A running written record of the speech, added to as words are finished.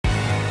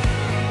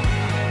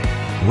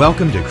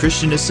Welcome to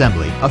Christian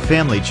Assembly, a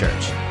family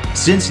church.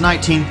 Since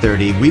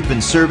 1930, we've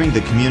been serving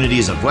the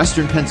communities of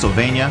Western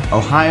Pennsylvania,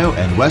 Ohio,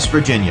 and West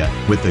Virginia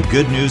with the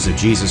good news of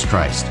Jesus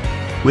Christ.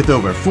 With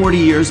over 40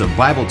 years of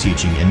Bible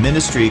teaching and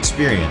ministry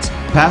experience,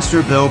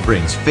 Pastor Bill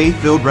brings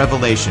faith-filled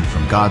revelation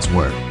from God's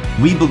Word.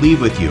 We believe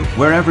with you,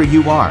 wherever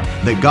you are,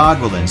 that God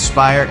will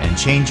inspire and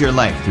change your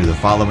life through the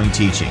following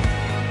teaching.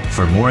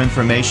 For more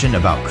information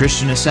about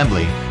Christian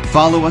Assembly,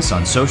 follow us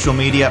on social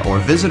media or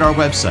visit our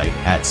website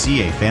at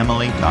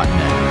cafamily.net.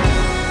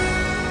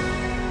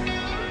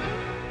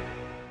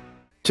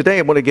 Today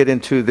I want to get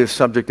into this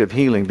subject of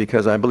healing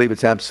because I believe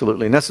it's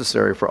absolutely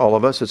necessary for all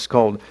of us. It's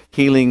called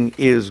Healing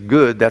is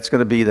Good. That's going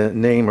to be the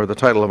name or the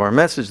title of our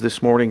message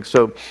this morning.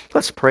 So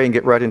let's pray and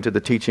get right into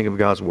the teaching of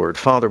God's Word.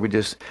 Father, we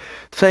just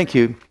thank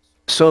you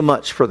so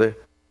much for the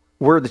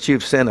Word that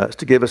you've sent us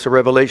to give us a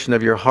revelation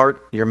of your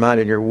heart, your mind,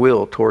 and your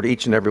will toward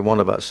each and every one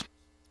of us.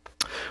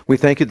 We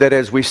thank you that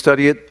as we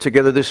study it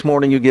together this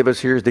morning, you give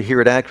us ears to hear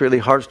it accurately,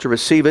 hearts to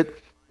receive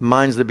it,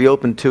 minds to be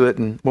open to it,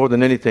 and more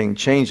than anything,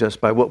 change us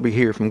by what we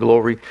hear from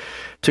glory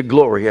to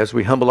glory as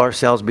we humble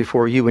ourselves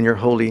before you in your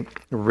holy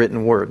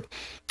written word.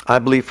 I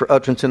believe for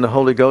utterance in the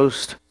Holy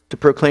Ghost, to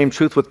proclaim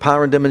truth with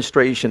power and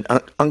demonstration,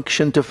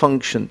 unction to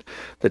function,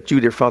 that you,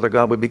 dear Father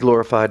God, would be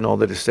glorified in all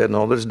that is said and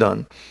all that is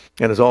done.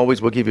 And as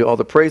always, we'll give you all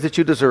the praise that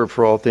you deserve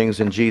for all things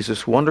in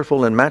Jesus'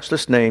 wonderful and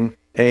matchless name.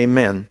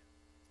 Amen.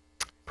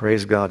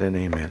 Praise God and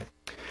amen.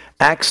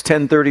 Acts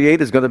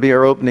 10:38 is going to be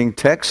our opening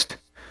text.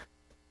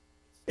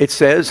 It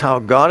says how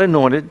God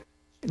anointed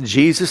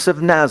Jesus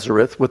of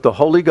Nazareth with the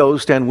Holy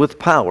Ghost and with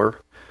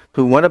power,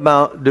 who went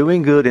about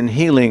doing good and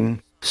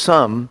healing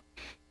some,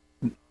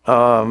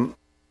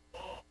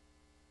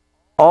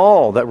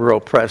 all that were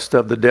oppressed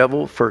of the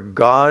devil, for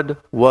God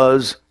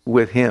was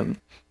with him.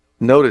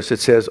 Notice it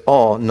says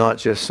all, not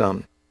just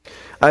some.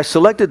 I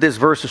selected this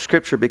verse of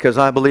Scripture because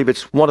I believe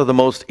it's one of the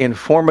most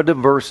informative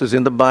verses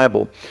in the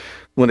Bible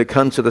when it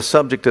comes to the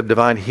subject of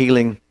divine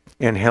healing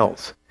and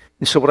health.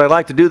 And so what I'd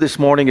like to do this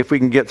morning, if we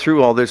can get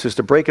through all this, is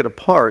to break it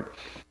apart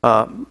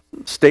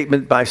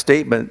statement by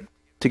statement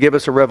to give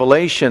us a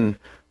revelation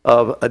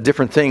of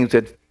different things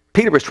that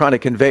Peter was trying to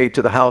convey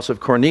to the house of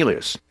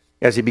Cornelius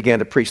as he began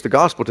to preach the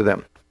gospel to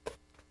them.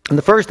 And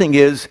the first thing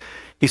is,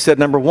 he said,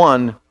 number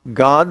one,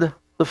 God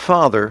the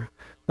Father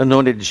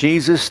anointed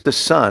Jesus the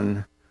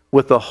Son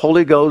with the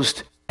Holy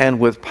Ghost and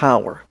with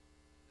power.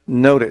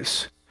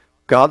 Notice,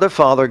 God the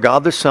Father,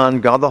 God the Son,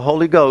 God the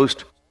Holy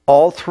Ghost,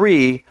 all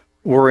three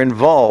were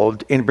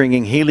involved in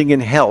bringing healing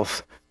and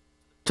health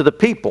to the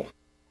people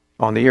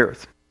on the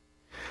earth.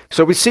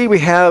 So we see we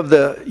have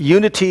the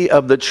unity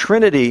of the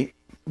Trinity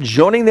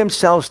joining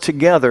themselves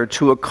together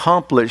to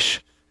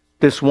accomplish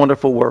this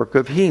wonderful work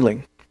of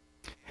healing.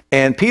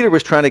 And Peter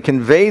was trying to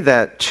convey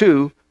that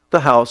to the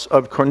house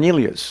of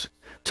Cornelius,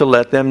 to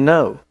let them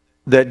know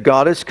that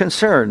God is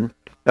concerned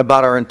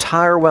about our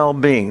entire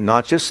well-being,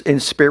 not just in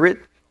spirit,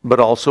 but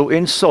also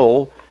in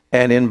soul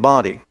and in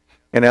body.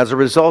 And as a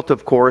result,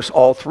 of course,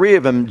 all three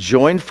of them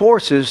joined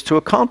forces to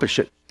accomplish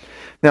it.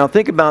 Now,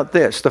 think about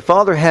this. The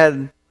Father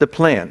had the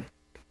plan,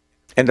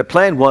 and the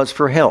plan was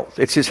for health.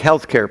 It's his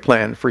healthcare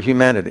plan for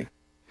humanity.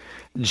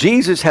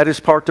 Jesus had his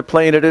part to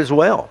play in it as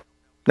well.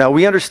 Now,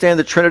 we understand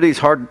the Trinity is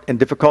hard and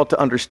difficult to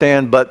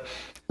understand, but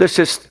let's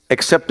just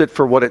accept it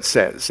for what it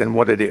says and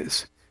what it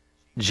is.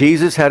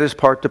 Jesus had his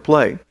part to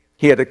play.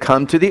 He had to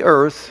come to the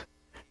earth,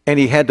 and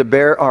he had to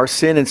bear our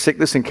sin and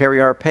sickness and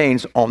carry our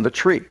pains on the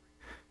tree.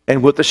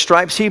 And with the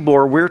stripes he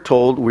bore, we're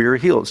told we are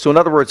healed. So in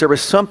other words, there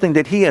was something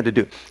that he had to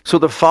do. So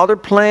the Father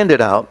planned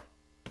it out.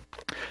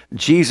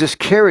 Jesus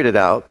carried it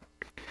out.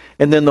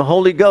 And then the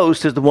Holy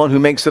Ghost is the one who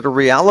makes it a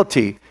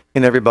reality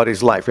in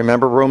everybody's life.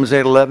 Remember Romans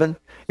 8:11?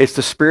 It's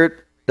the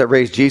Spirit that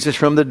raised Jesus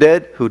from the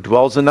dead, who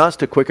dwells in us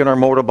to quicken our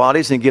mortal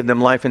bodies and give them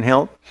life and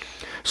health.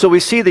 So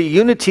we see the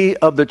unity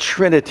of the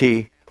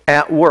Trinity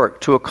at work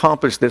to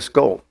accomplish this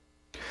goal.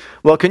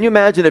 Well, can you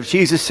imagine if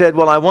Jesus said,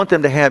 well, I want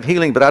them to have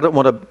healing, but I don't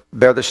want to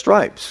bear the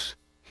stripes?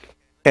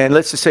 And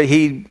let's just say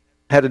he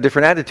had a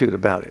different attitude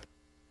about it.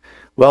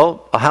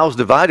 Well, a house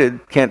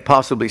divided can't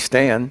possibly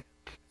stand.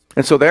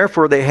 And so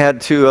therefore they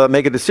had to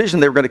make a decision.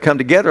 They were going to come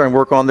together and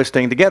work on this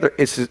thing together,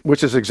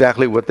 which is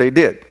exactly what they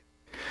did.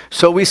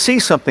 So we see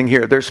something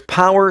here. There's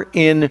power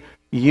in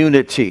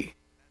unity.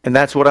 And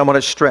that's what I want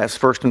to stress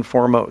first and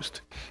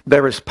foremost.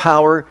 There is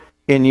power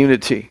in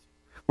unity.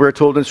 We're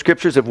told in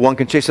scriptures, if one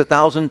can chase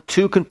 1,000,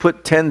 two can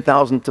put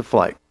 10,000 to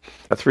flight.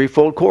 A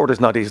threefold cord is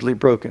not easily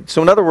broken.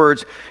 So in other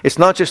words, it's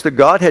not just the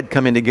Godhead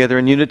coming together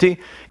in unity,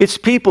 it's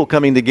people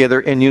coming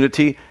together in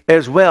unity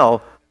as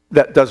well.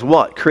 That does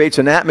what? Creates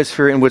an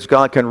atmosphere in which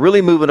God can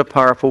really move in a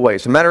powerful way.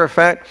 As a matter of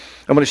fact,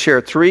 I'm going to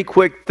share three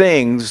quick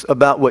things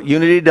about what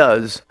unity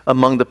does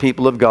among the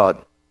people of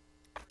God.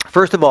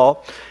 First of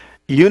all,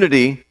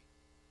 unity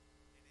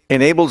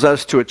enables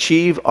us to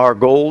achieve our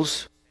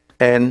goals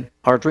and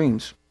our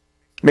dreams.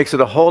 Makes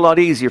it a whole lot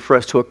easier for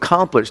us to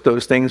accomplish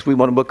those things we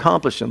want to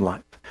accomplish in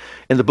life.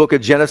 In the book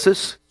of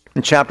Genesis,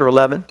 in chapter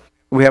 11,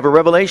 we have a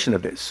revelation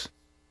of this.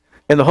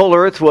 And the whole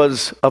earth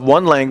was of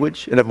one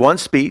language and of one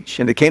speech.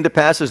 And it came to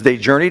pass as they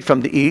journeyed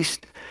from the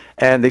east,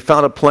 and they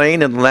found a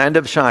plain in the land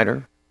of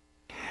Shinar.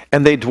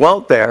 And they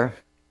dwelt there.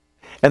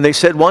 And they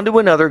said one to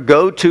another,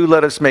 "Go to,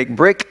 let us make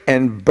brick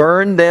and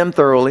burn them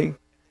thoroughly."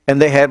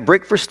 And they had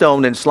brick for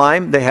stone, and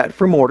slime they had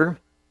for mortar.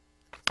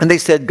 And they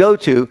said, "Go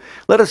to,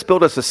 let us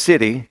build us a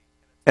city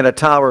and a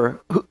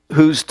tower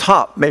whose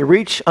top may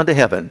reach unto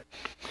heaven.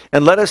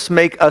 And let us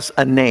make us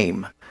a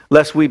name,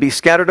 lest we be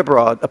scattered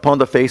abroad upon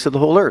the face of the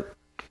whole earth."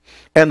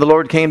 And the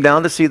Lord came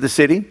down to see the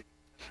city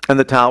and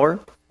the tower,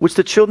 which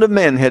the children of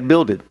men had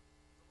builded.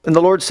 And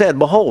the Lord said,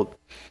 "Behold,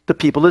 the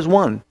people is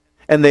one,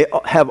 and they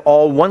have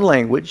all one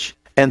language,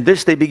 and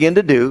this they begin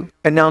to do.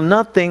 And now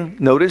nothing,"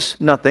 notice,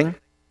 nothing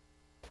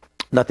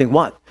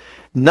what?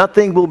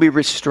 "Nothing will be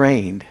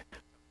restrained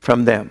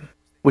from them,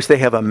 which they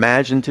have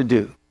imagined to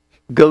do.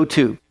 Go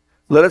to,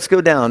 let us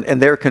go down,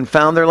 and there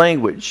confound their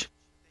language,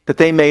 that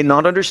they may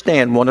not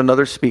understand one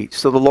another's speech."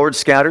 So the Lord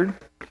scattered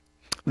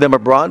them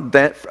abroad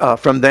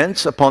from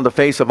thence upon the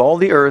face of all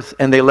the earth,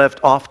 and they left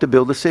off to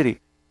build the city.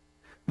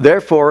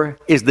 Therefore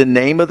is the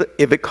name of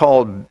it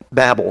called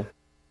Babel,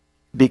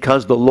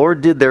 because the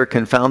Lord did there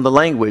confound the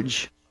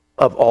language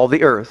of all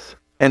the earth.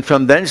 And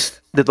from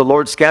thence did the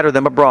Lord scatter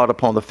them abroad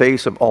upon the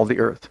face of all the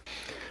earth.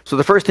 So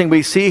the first thing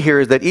we see here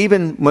is that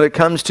even when it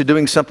comes to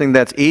doing something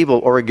that's evil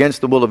or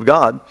against the will of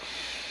God,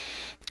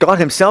 God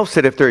himself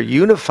said if they're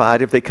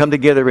unified, if they come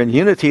together in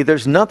unity,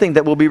 there's nothing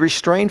that will be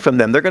restrained from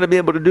them. They're going to be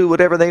able to do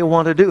whatever they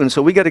want to do. And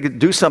so we got to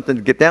do something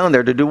to get down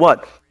there to do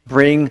what?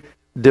 Bring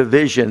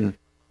division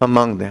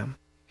among them.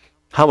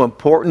 How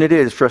important it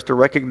is for us to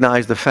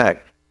recognize the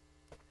fact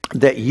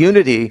that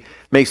unity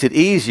makes it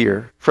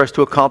easier for us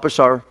to accomplish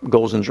our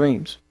goals and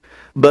dreams.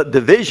 But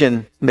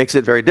division makes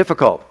it very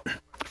difficult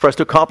for us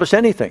to accomplish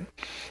anything.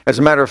 As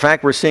a matter of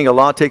fact, we're seeing a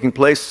lot taking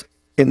place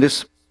in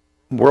this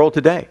world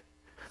today.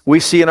 We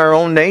see in our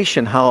own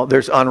nation how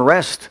there's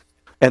unrest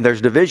and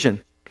there's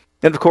division.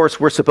 And of course,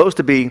 we're supposed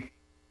to be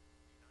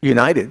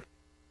united.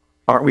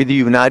 Aren't we the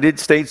United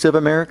States of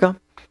America?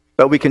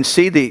 But we can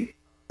see the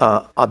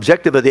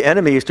objective of the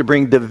enemy is to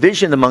bring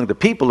division among the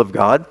people of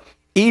God,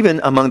 even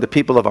among the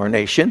people of our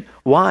nation.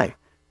 Why?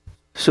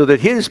 So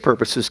that his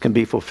purposes can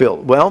be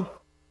fulfilled. Well,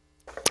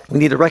 we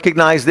need to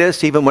recognize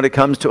this even when it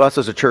comes to us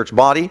as a church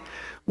body,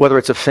 whether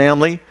it's a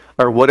family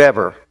or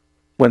whatever.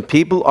 When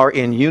people are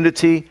in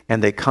unity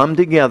and they come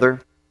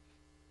together,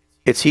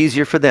 it's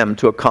easier for them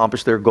to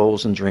accomplish their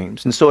goals and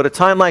dreams. And so at a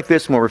time like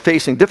this, when we're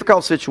facing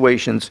difficult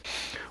situations,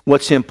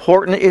 what's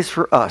important is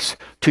for us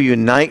to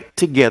unite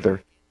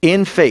together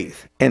in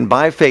faith, and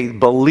by faith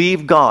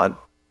believe God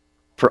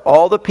for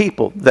all the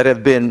people that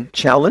have been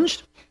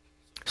challenged,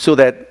 so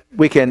that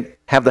we can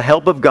have the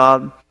help of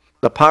God,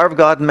 the power of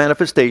God in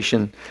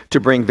manifestation to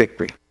bring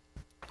victory.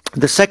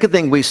 The second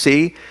thing we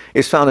see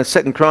is found in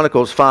 2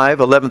 Chronicles 5,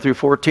 11 through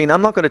 14.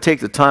 I'm not going to take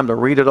the time to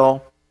read it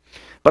all,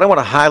 but I want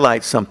to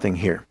highlight something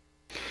here.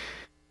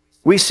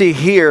 We see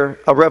here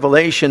a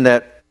revelation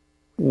that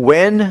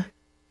when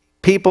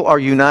people are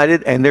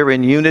united and they're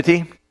in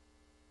unity,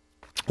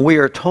 we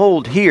are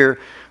told here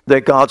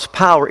that God's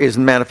power is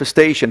in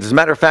manifestation. As a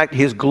matter of fact,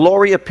 his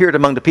glory appeared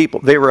among the people.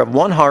 They were of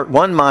one heart,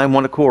 one mind,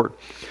 one accord.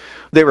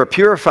 They were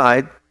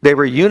purified, they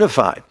were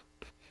unified,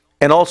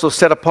 and also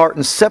set apart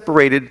and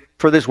separated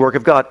for this work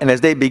of God. And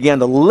as they began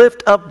to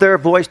lift up their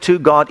voice to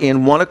God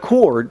in one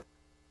accord,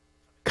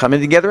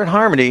 coming together in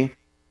harmony,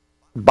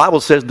 the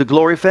Bible says the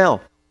glory fell.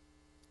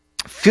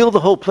 Filled the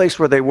whole place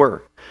where they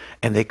were.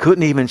 And they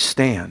couldn't even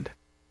stand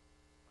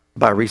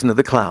by reason of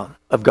the cloud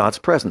of God's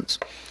presence.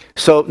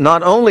 So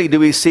not only do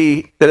we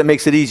see that it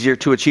makes it easier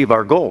to achieve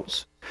our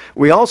goals,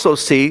 we also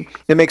see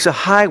it makes a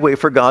highway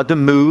for God to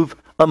move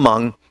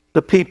among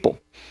the people.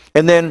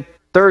 And then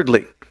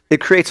thirdly, it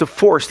creates a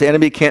force the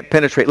enemy can't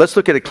penetrate. Let's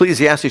look at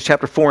Ecclesiastes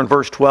chapter 4 and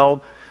verse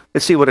 12.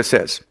 Let's see what it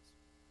says.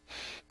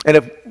 "And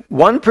if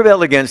one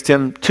prevail against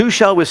him, two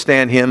shall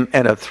withstand him,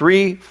 and a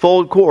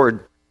threefold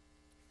cord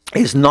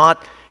is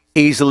not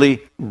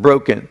easily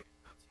broken."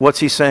 What's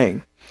he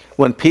saying?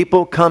 When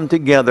people come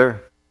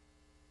together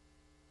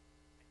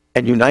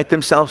and unite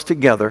themselves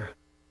together,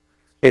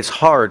 it's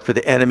hard for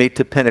the enemy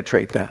to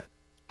penetrate that.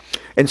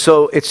 And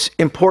so it's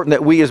important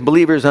that we as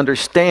believers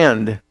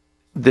understand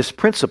this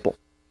principle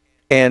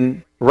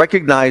and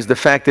recognize the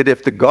fact that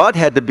if the God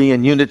had to be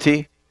in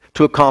unity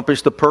to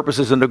accomplish the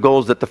purposes and the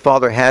goals that the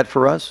Father had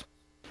for us,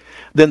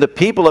 then the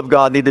people of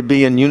God need to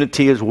be in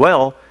unity as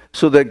well,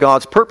 so that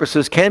God's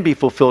purposes can be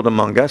fulfilled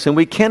among us and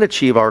we can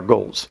achieve our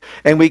goals.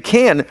 And we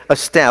can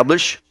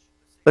establish,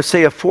 let's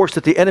say, a force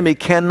that the enemy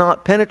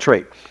cannot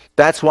penetrate.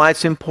 That's why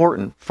it's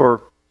important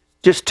for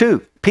just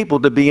two people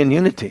to be in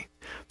unity.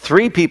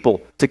 3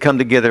 people to come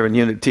together in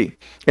unity.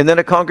 And then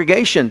a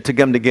congregation to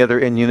come together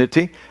in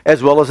unity,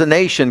 as well as a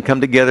nation come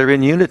together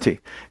in unity.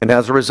 And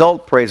as a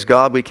result, praise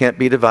God, we can't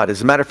be divided.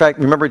 As a matter of fact,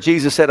 remember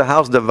Jesus said a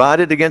house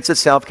divided against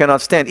itself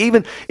cannot stand.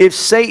 Even if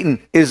Satan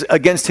is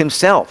against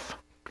himself,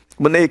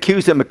 when they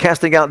accused him of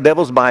casting out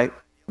devils by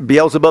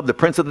Beelzebub, the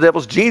prince of the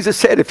devils, Jesus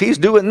said if he's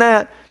doing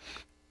that,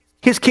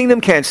 his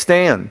kingdom can't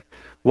stand.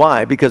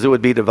 Why? Because it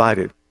would be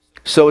divided.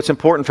 So it's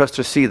important for us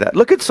to see that.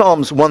 Look at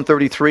Psalms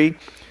 133.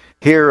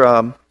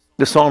 Here,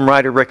 the psalm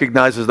writer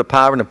recognizes the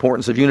power and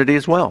importance of unity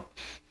as well.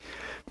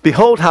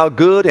 Behold how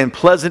good and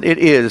pleasant it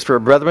is for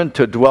brethren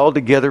to dwell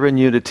together in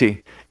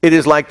unity. It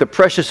is like the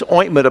precious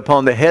ointment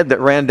upon the head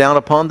that ran down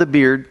upon the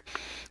beard,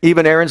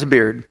 even Aaron's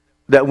beard,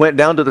 that went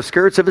down to the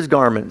skirts of his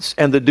garments,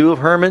 and the dew of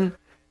Hermon,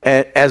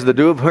 as the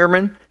dew of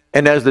Hermon,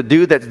 and as the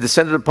dew that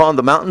descended upon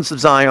the mountains of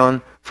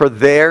Zion. For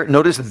there,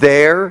 notice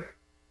there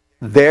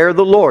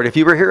the Lord. If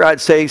you were here,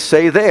 I'd say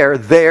there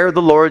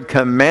the Lord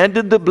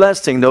commanded the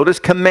blessing. Notice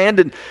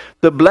commanded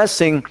the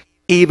blessing,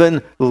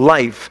 even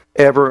life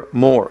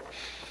evermore.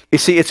 You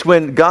see, it's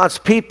when God's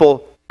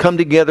people come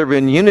together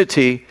in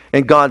unity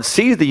and God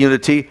sees the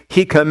unity,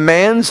 he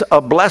commands a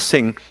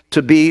blessing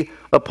to be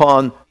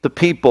upon the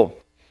people.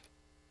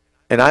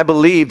 And I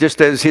believe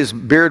just as his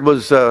beard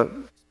was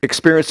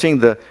experiencing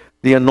the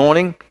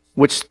anointing,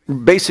 which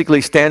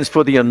basically stands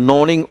for the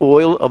anointing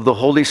oil of the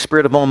Holy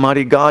Spirit of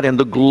Almighty God and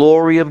the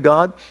glory of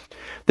God,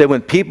 that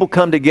when people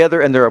come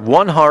together and they're of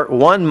one heart,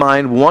 one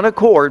mind, one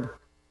accord,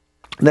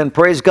 then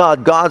praise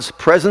God, God's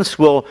presence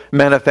will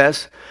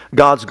manifest,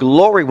 God's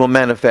glory will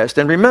manifest.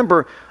 And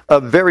remember a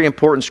very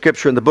important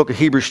scripture in the book of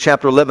Hebrews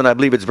chapter 11, I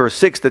believe it's verse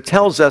 6, that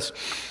tells us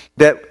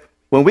that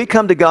when we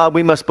come to God,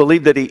 we must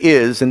believe that he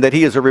is, and that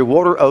he is a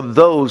rewarder of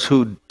those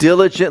who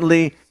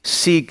diligently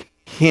seek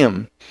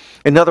him.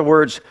 In other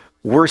words,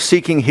 we're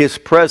seeking his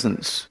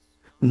presence,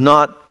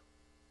 not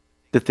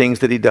the things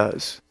that he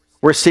does.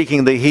 We're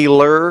seeking the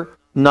healer,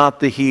 not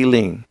the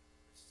healing.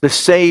 The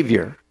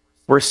Savior.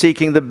 We're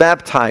seeking the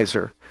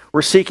baptizer.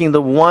 We're seeking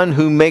the one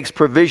who makes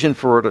provision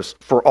for us,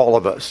 for all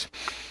of us.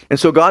 And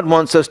so God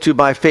wants us to,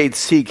 by faith,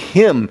 seek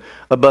him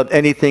above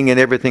anything and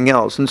everything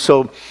else. And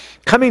so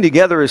coming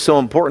together is so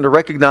important to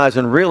recognize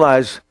and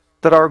realize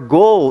that our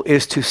goal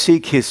is to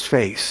seek his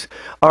face.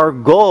 Our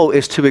goal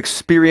is to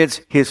experience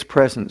his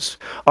presence.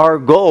 Our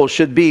goal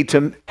should be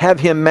to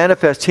have him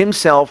manifest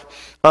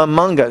himself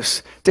among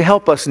us to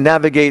help us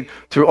navigate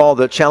through all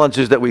the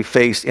challenges that we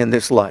face in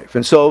this life.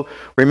 And so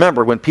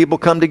remember, when people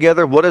come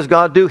together, what does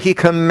God do? He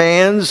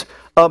commands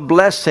a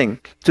blessing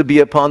to be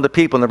upon the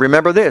people. Now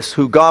remember this,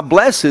 who God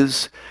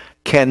blesses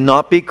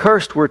cannot be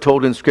cursed, we're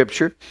told in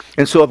Scripture.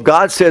 And so if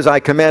God says,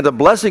 I command a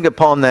blessing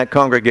upon that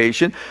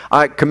congregation,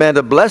 I command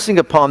a blessing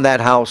upon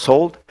that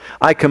household,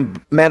 I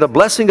command a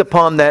blessing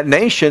upon that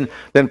nation,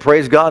 then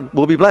praise God,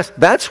 we'll be blessed.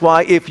 That's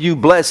why if you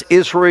bless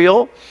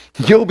Israel,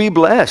 you'll be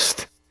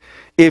blessed.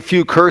 If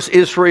you curse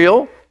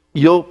Israel,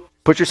 you'll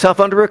put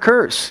yourself under a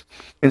curse.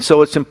 And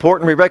so it's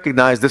important we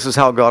recognize this is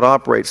how God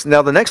operates.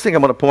 Now the next thing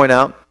I'm going to point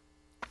out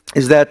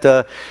is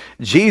that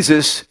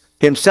Jesus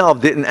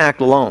himself didn't act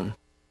alone.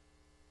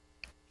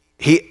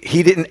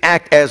 He didn't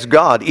act as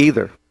God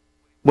either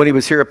when he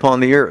was here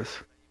upon the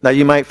earth. Now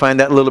you might find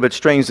that a little bit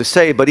strange to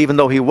say, but even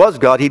though he was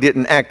God, he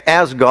didn't act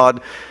as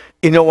God.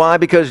 You know why?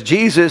 Because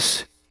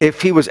Jesus,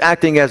 if he was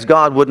acting as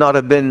God, would not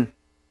have been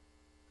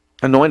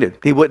anointed.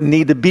 He wouldn't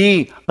need to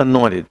be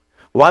anointed.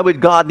 Why would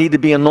God need to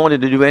be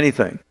anointed to do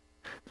anything?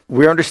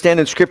 We understand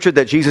in Scripture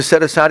that Jesus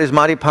set aside his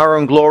mighty power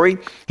and glory.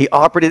 He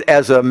operated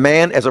as a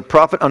man, as a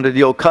prophet under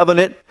the old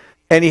covenant.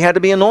 And he had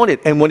to be anointed.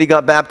 And when he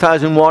got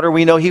baptized in water,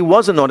 we know he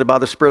was anointed by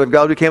the Spirit of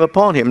God who came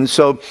upon him. And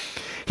so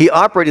he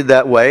operated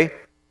that way.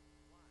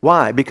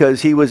 Why?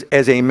 Because he was,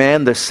 as a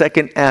man, the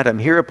second Adam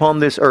here upon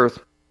this earth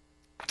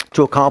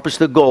to accomplish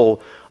the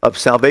goal of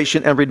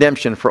salvation and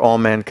redemption for all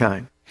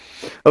mankind.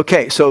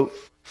 Okay, so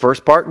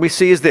first part we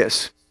see is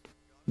this.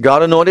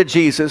 God anointed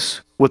Jesus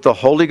with the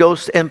Holy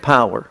Ghost and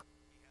power.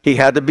 He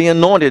had to be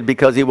anointed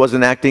because he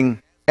wasn't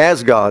acting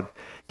as God.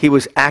 He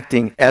was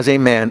acting as a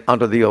man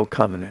under the old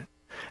covenant.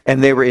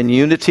 And they were in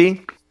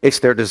unity. It's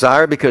their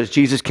desire because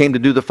Jesus came to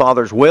do the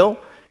Father's will.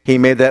 He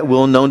made that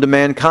will known to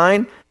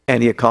mankind,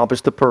 and he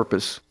accomplished the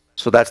purpose.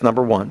 So that's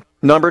number one.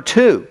 Number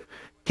two,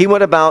 he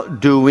went about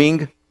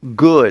doing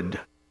good.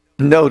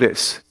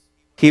 Notice,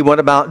 he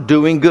went about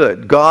doing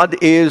good. God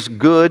is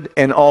good,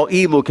 and all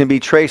evil can be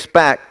traced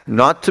back,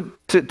 not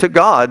to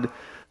God,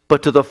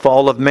 but to the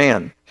fall of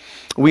man.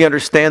 We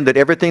understand that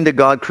everything that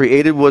God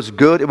created was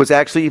good. It was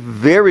actually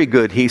very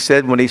good, he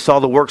said, when he saw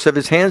the works of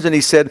his hands, and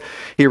he said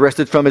he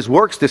rested from his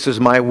works. This is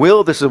my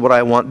will. This is what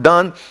I want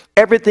done.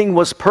 Everything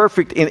was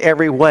perfect in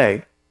every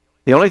way.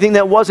 The only thing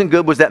that wasn't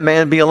good was that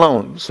man be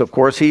alone. So, of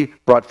course, he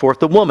brought forth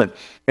the woman.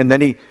 And then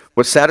he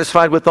was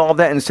satisfied with all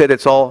that and said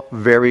it's all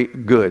very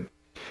good.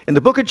 In the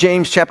book of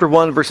James, chapter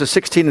 1, verses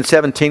 16 and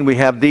 17, we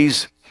have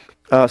these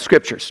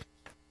scriptures.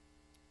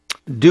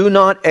 Do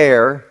not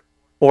err,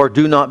 or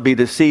do not be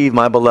deceived,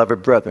 my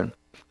beloved brethren.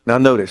 Now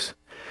notice,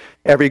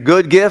 every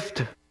good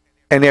gift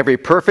and every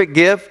perfect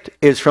gift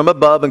is from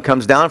above and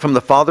comes down from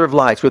the Father of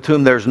lights, with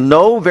whom there's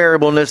no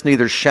variableness,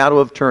 neither shadow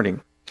of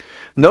turning.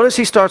 Notice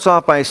he starts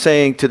off by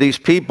saying to these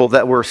people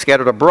that were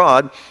scattered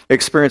abroad,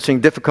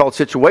 experiencing difficult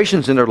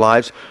situations in their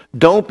lives,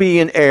 don't be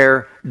in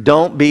error,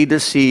 don't be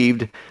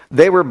deceived.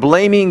 They were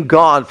blaming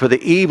God for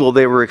the evil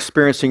they were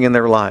experiencing in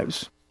their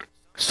lives,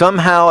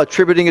 somehow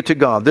attributing it to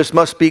God. This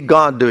must be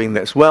God doing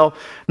this. Well,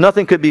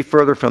 nothing could be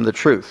further from the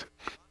truth.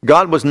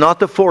 God was not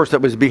the force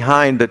that was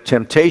behind the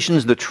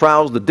temptations, the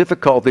trials, the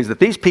difficulties that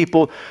these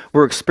people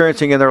were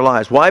experiencing in their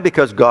lives. Why?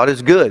 Because God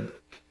is good.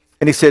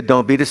 And he said,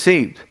 don't be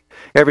deceived.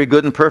 Every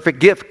good and perfect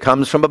gift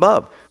comes from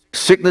above.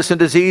 Sickness and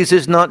disease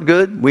is not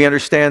good. We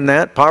understand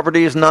that.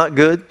 Poverty is not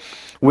good.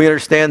 We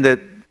understand that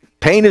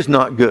pain is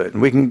not good.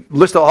 We can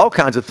list all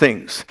kinds of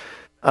things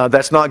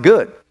that's not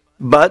good.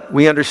 But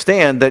we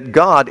understand that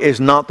God is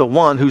not the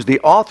one who's the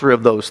author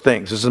of those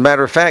things. As a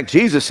matter of fact,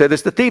 Jesus said,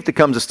 it's the thief that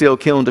comes to steal,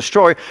 kill, and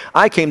destroy.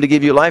 I came to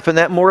give you life and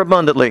that more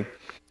abundantly.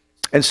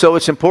 And so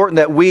it's important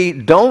that we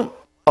don't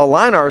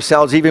align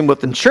ourselves even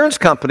with insurance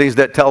companies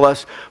that tell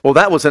us, well,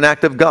 that was an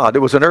act of God. It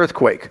was an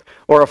earthquake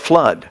or a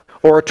flood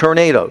or a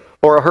tornado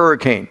or a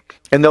hurricane.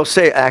 And they'll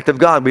say, act of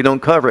God, we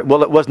don't cover it.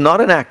 Well, it was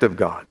not an act of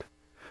God.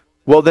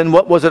 Well, then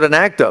what was it an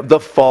act of? The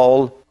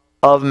fall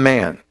of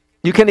man.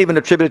 You can't even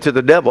attribute it to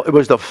the devil. It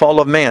was the fall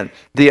of man.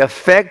 The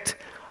effect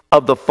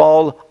of the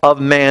fall of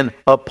man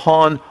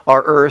upon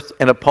our earth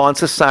and upon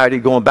society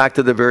going back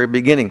to the very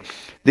beginning.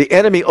 The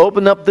enemy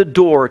opened up the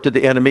door to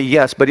the enemy,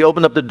 yes, but he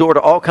opened up the door to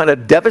all kind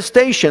of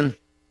devastation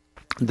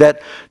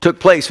that took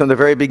place from the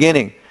very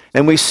beginning.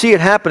 And we see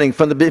it happening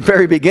from the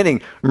very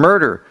beginning.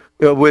 Murder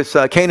with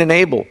Cain and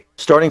Abel,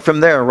 starting from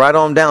there, right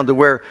on down to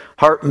where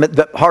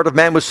the heart of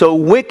man was so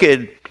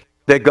wicked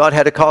that God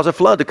had to cause a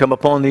flood to come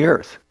upon the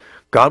earth.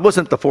 God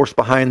wasn't the force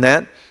behind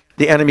that.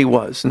 The enemy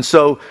was. And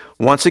so,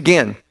 once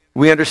again,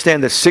 we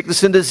understand that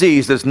sickness and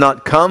disease does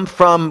not come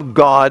from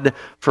God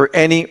for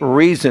any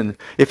reason.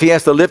 If he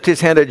has to lift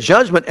his hand at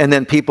judgment and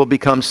then people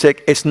become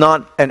sick, it's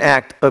not an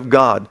act of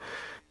God.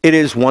 It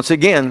is, once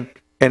again,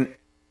 an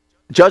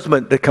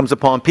judgment that comes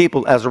upon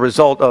people as a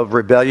result of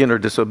rebellion or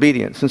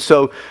disobedience. And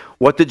so,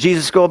 what did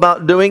Jesus go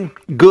about doing?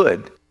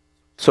 Good.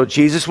 So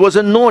Jesus was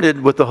anointed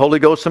with the Holy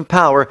Ghost and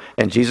power,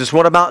 and Jesus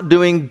went about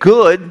doing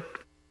good.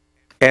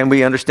 And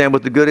we understand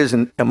what the good is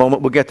in a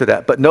moment. We'll get to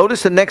that. But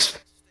notice the next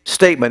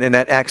statement in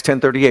that Acts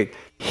 10:38.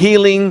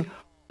 Healing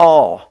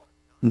all.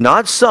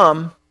 Not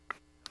some,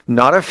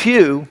 not a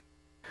few,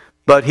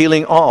 but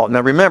healing all.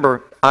 Now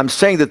remember, I'm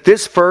saying that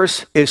this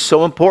verse is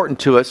so important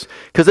to us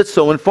because it's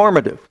so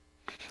informative.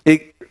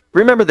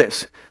 Remember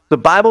this. The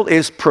Bible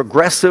is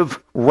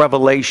progressive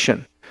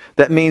revelation.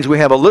 That means we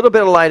have a little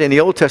bit of light in the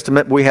Old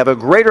Testament. We have a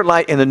greater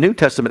light in the New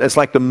Testament. It's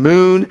like the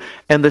moon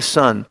and the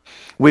sun.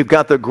 We've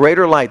got the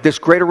greater light, this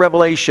greater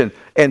revelation.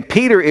 And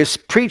Peter is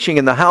preaching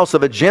in the house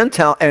of a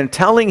Gentile and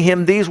telling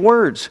him these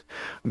words.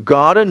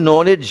 God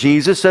anointed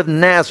Jesus of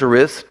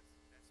Nazareth.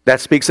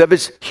 That speaks of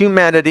his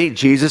humanity,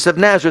 Jesus of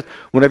Nazareth.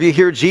 Whenever you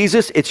hear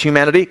Jesus, it's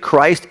humanity.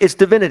 Christ, it's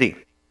divinity.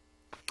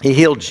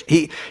 He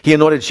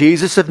anointed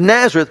Jesus of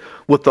Nazareth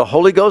with the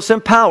Holy Ghost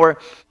and power.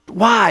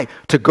 Why?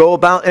 To go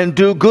about and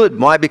do good.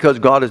 Why? Because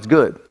God is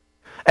good.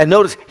 And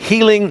notice,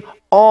 healing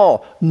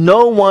all.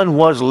 No one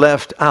was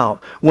left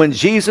out. When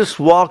Jesus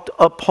walked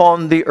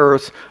upon the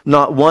earth,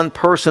 not one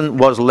person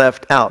was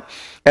left out.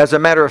 As a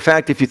matter of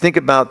fact, if you think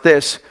about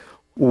this,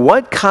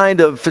 what kind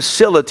of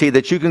facility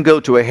that you can go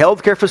to, a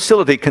healthcare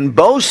facility, can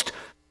boast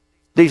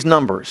these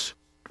numbers?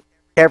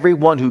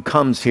 Everyone who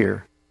comes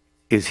here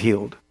is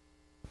healed.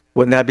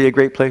 Wouldn't that be a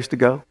great place to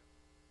go?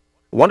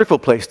 Wonderful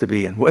place to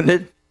be in,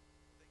 wouldn't it?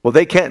 Well,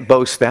 they can't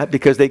boast that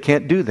because they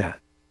can't do that.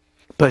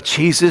 But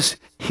Jesus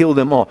healed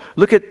them all.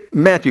 Look at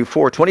Matthew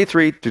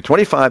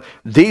 4:23-25.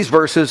 These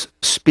verses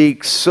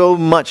speak so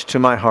much to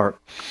my heart.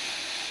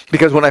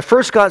 Because when I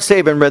first got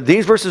saved and read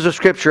these verses of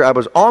Scripture, I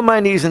was on my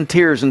knees in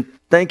tears and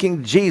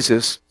thanking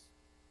Jesus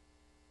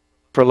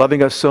for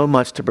loving us so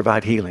much to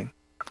provide healing.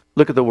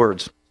 Look at the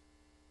words.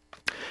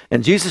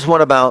 And Jesus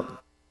went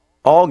about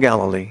all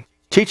Galilee,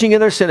 teaching in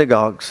their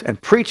synagogues and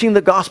preaching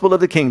the gospel of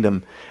the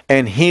kingdom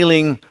and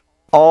healing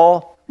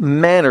all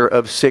manner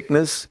of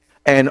sickness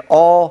and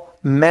all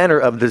manner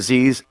of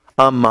disease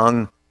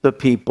among the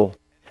people.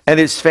 And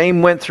his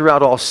fame went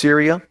throughout all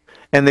Syria,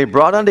 and they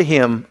brought unto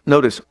him,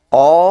 notice,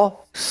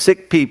 all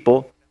sick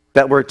people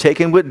that were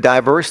taken with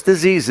diverse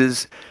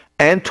diseases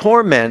and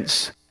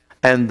torments,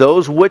 and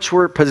those which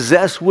were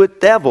possessed with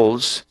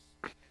devils,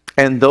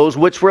 and those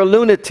which were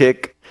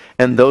lunatic,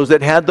 and those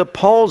that had the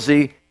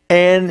palsy,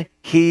 and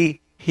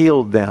he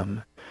healed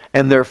them.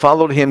 And there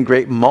followed him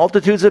great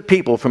multitudes of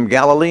people from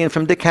Galilee and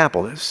from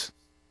Decapolis,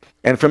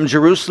 and from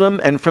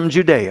Jerusalem and from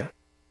Judea,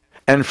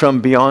 and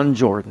from beyond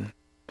Jordan.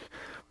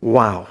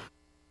 Wow.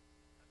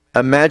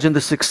 Imagine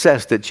the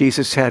success that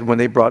Jesus had when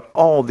they brought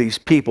all these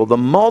people, the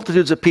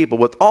multitudes of people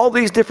with all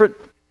these different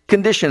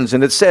conditions.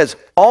 And it says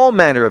all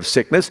manner of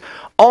sickness,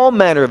 all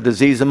manner of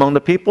disease among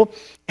the people,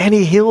 and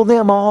he healed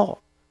them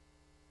all.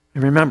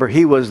 And remember,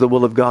 he was the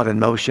will of God in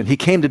motion. He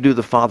came to do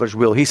the Father's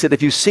will. He said,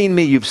 if you've seen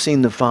me, you've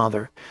seen the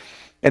Father.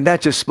 And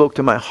that just spoke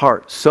to my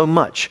heart so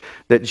much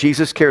that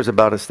Jesus cares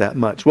about us that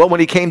much. Well,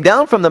 when he came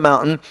down from the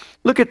mountain,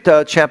 look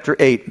at chapter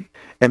 8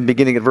 and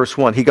beginning at verse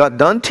 1. He got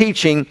done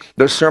teaching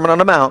the Sermon on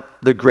the Mount,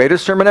 the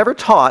greatest sermon ever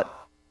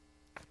taught.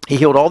 He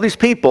healed all these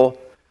people,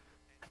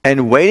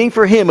 and waiting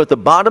for him at the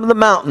bottom of the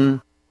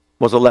mountain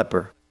was a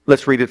leper.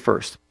 Let's read it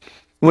first.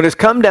 When it's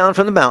come down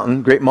from the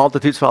mountain, great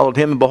multitudes followed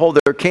him, and behold,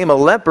 there came a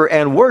leper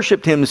and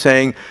worshipped him,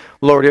 saying,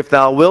 Lord, if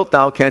thou wilt,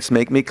 thou canst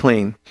make me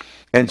clean.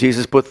 And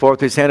Jesus put forth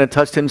his hand and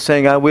touched him,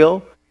 saying, I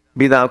will,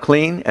 be thou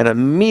clean. And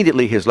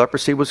immediately his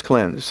leprosy was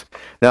cleansed.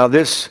 Now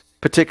this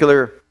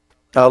particular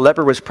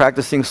leper was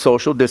practicing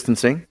social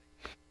distancing.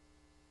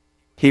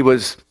 He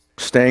was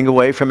staying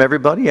away from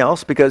everybody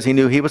else because he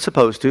knew he was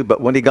supposed to. But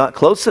when he got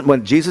close,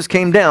 when Jesus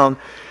came down,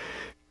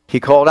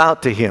 he called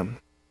out to him.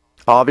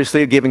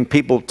 Obviously giving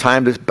people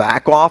time to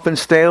back off and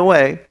stay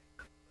away.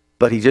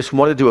 But he just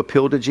wanted to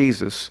appeal to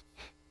Jesus.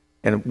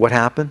 And what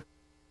happened?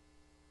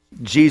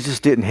 Jesus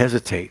didn't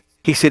hesitate.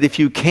 He said, if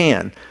you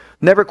can,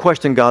 never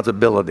question God's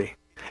ability.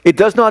 It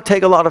does not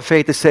take a lot of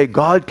faith to say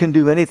God can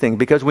do anything,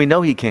 because we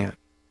know he can.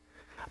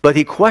 But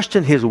he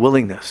questioned his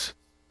willingness.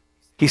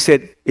 He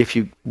said, if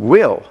you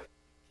will,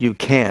 you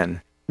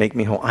can make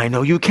me whole. I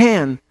know you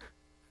can,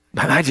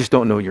 but I just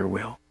don't know your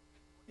will.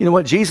 You know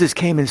what? Jesus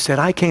came and said,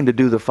 I came to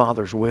do the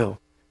Father's will.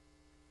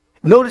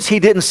 Notice he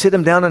didn't sit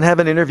him down and have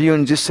an interview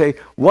and just say,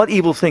 what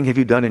evil thing have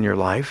you done in your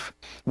life?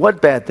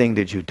 What bad thing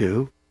did you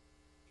do?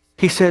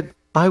 He said,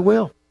 I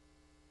will.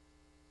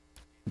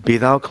 Be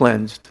thou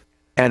cleansed.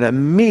 And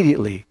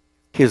immediately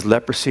his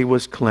leprosy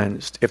was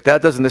cleansed. If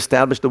that doesn't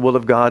establish the will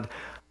of God,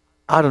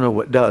 I don't know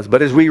what does.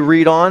 But as we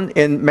read on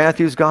in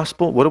Matthew's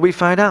gospel, what do we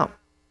find out?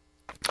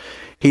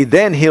 He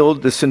then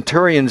healed the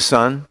centurion's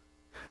son.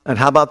 And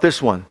how about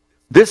this one?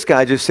 This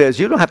guy just says,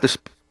 you don't have to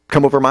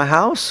come over my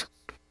house.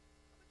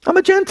 I'm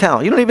a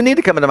Gentile. You don't even need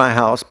to come into my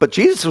house. But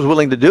Jesus was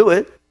willing to do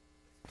it.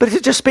 But he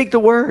said, just speak the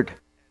word,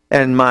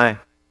 and my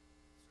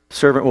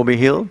servant will be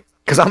healed.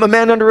 Because I'm a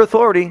man under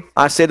authority.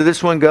 I say to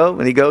this one, go,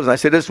 and he goes. And I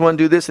say to this one,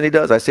 do this, and he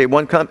does. I say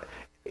one, come.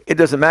 It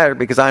doesn't matter,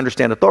 because I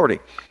understand authority.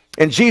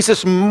 And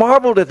Jesus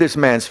marveled at this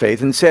man's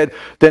faith and said,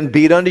 then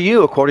be it unto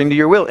you according to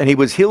your will. And he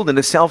was healed in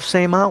the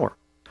self-same hour.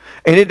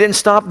 And it didn't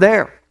stop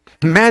there.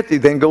 Matthew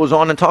then goes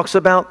on and talks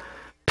about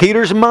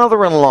Peter's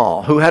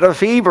mother-in-law who had a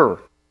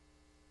fever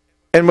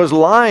and was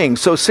lying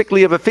so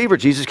sickly of a fever.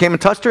 Jesus came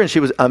and touched her, and she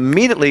was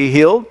immediately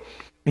healed.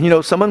 And you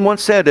know, someone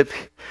once said,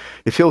 if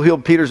he'll heal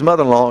Peter's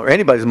mother-in-law or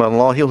anybody's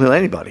mother-in-law, he'll heal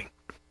anybody.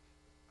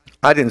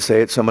 I didn't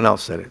say it, someone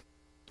else said it.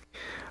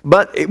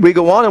 But we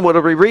go on, and what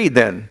do we read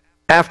then?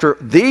 After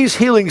these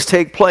healings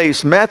take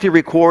place, Matthew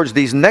records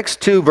these next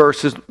two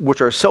verses,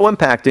 which are so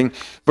impacting,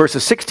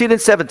 verses 16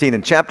 and 17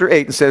 in chapter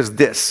 8, and says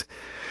this.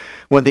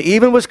 When the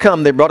even was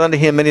come, they brought unto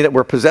him many that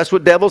were possessed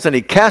with devils, and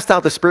he cast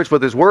out the spirits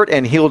with his word,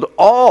 and healed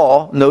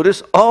all,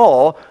 notice,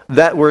 all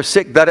that were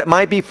sick, that it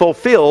might be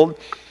fulfilled,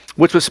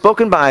 which was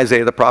spoken by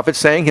Isaiah the prophet,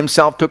 saying,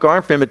 himself took our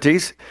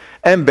infirmities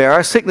and bare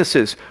our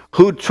sicknesses.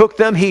 Who took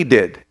them? He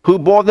did. Who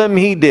bore them?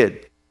 He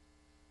did.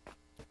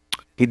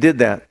 He did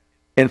that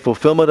in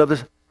fulfillment of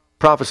the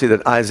prophecy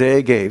that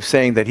Isaiah gave,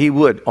 saying that he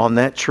would, on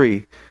that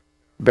tree,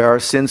 bear our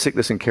sin,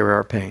 sickness, and carry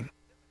our pain.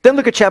 Then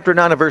look at chapter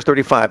 9 and verse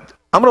 35.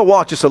 I'm going to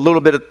walk just a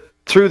little bit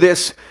through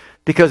this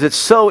because it's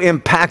so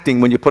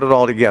impacting when you put it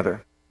all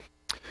together.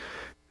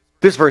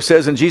 This verse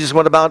says, and Jesus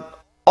went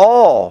about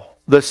all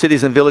the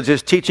cities and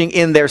villages, teaching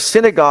in their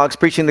synagogues,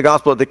 preaching the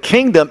gospel of the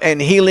kingdom,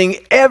 and healing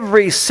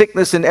every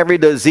sickness and every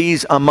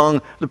disease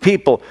among the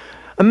people.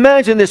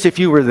 Imagine this if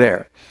you were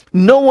there.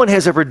 No one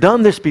has ever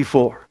done this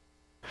before.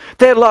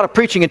 They had a lot of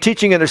preaching and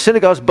teaching in their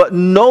synagogues, but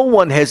no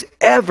one has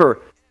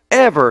ever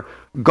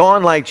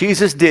gone like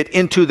Jesus did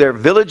into their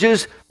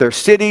villages, their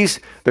cities,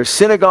 their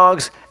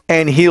synagogues,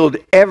 and healed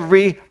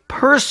every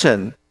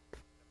person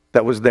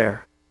that was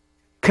there.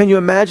 Can you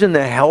imagine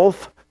the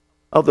health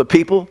of the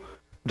people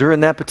during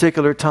that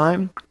particular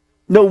time?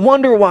 No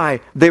wonder why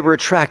they were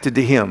attracted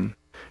to him,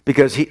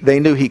 because they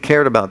knew he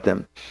cared about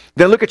them.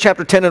 Then look at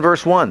chapter 10 and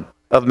verse 1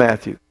 of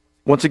Matthew.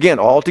 Once again,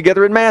 all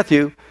together in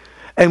Matthew.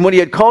 And when he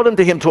had called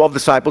unto him 12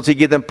 disciples, he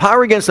gave them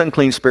power against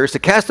unclean spirits to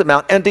cast them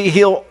out and to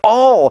heal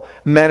all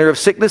manner of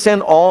sickness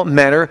and all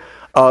manner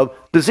of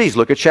disease.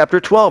 Look at chapter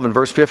 12 and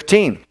verse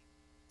 15.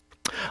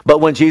 But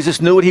when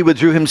Jesus knew it, he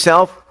withdrew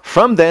himself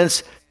from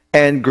thence,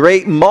 and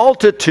great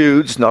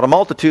multitudes, not a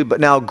multitude, but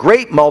now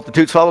great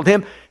multitudes followed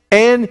him,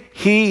 and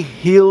he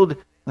healed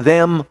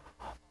them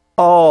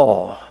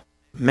all.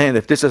 Man,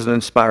 if this doesn't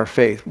inspire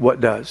faith, what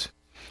does?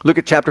 Look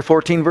at chapter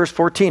 14, verse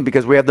 14,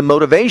 because we have the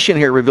motivation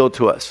here revealed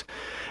to us.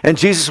 And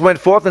Jesus went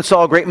forth and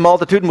saw a great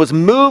multitude and was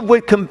moved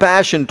with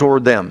compassion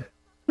toward them.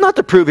 Not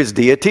to prove his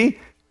deity.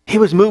 He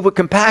was moved with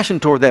compassion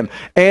toward them.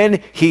 And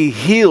he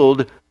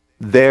healed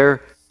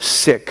their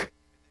sick.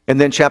 And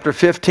then chapter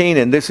 15,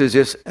 and this is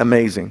just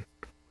amazing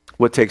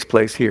what takes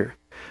place here.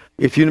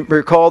 If you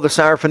recall the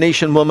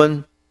Syrophoenician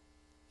woman,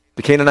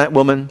 the Canaanite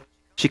woman,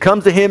 she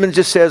comes to him and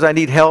just says, I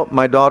need help.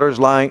 My daughter's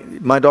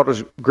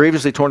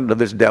grievously tormented of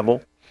this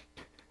devil.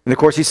 And of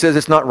course he says,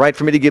 it's not right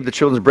for me to give the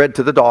children's bread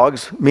to the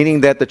dogs,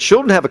 meaning that the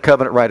children have a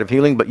covenant right of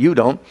healing, but you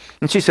don't.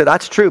 And she said,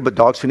 that's true, but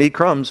dogs can eat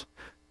crumbs.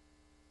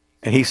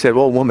 And he said,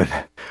 well, woman,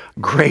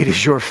 great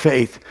is your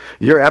faith.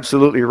 You're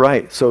absolutely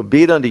right. So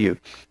be it unto you.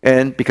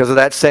 And because of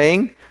that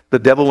saying, the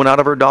devil went out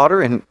of her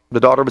daughter, and the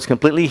daughter was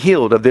completely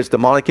healed of this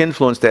demonic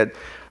influence that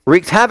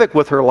wreaked havoc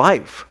with her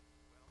life.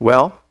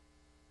 Well,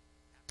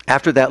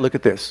 after that, look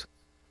at this.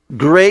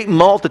 great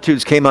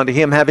multitudes came unto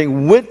him,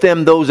 having with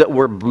them those that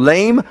were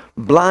lame,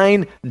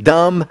 blind,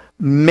 dumb,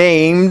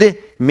 maimed,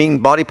 meaning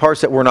body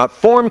parts that were not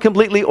formed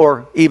completely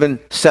or even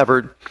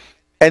severed,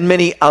 and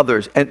many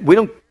others. And we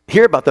don't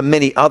hear about the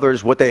many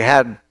others, what they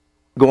had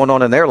going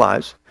on in their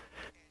lives.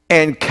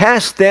 And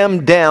cast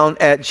them down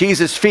at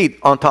Jesus' feet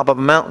on top of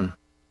a mountain.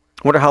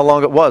 Wonder how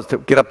long it was to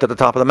get up to the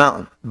top of the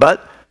mountain.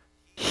 But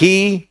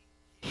he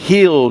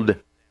healed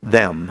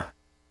them.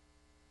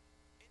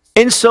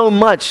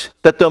 Insomuch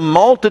that the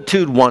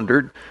multitude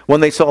wondered when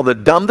they saw the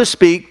dumb to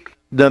speak,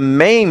 the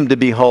maimed to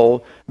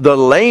behold, the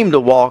lame to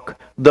walk,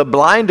 the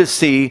blind to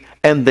see,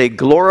 and they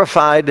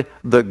glorified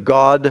the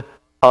God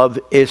of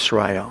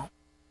Israel.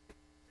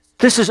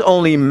 This is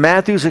only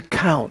Matthew's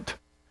account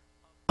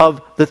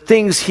of the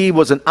things he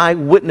was an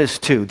eyewitness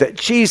to, that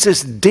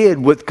Jesus did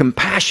with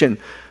compassion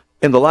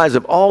in the lives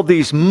of all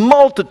these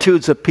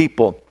multitudes of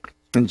people.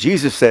 And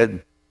Jesus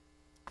said,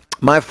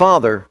 my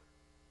Father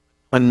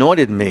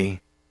anointed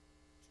me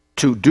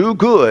to do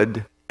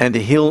good and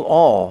to heal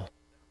all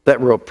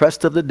that were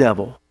oppressed of the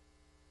devil.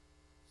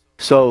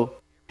 So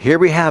here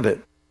we have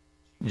it.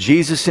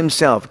 Jesus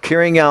himself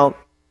carrying out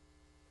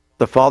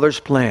the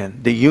Father's plan,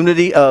 the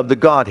unity of the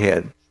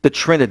Godhead, the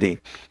Trinity,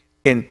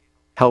 in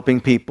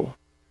helping people.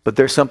 But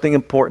there's something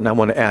important I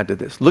want to add to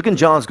this. Look in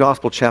John's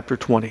Gospel, chapter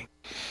 20.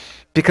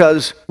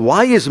 Because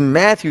why is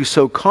Matthew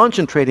so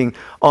concentrating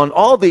on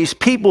all these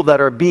people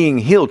that are being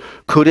healed?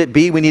 Could it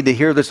be we need to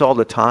hear this all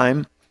the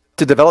time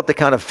to develop the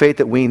kind of faith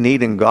that we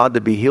need in God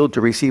to be healed,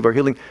 to receive our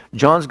healing?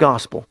 John's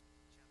Gospel,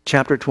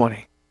 chapter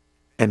 20.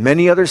 And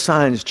many other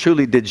signs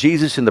truly did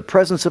Jesus in the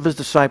presence of his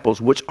disciples,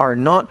 which are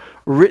not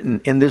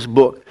written in this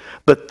book.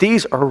 But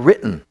these are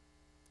written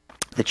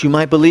that you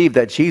might believe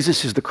that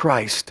Jesus is the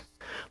Christ,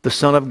 the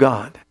Son of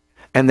God,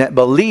 and that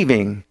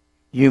believing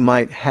you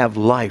might have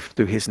life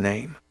through his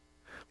name.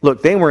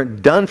 Look, they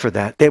weren't done for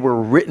that. They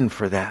were written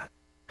for that.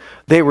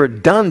 They were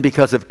done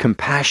because of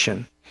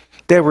compassion.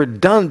 They were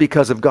done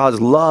because of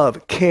God's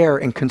love, care,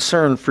 and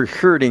concern for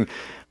hurting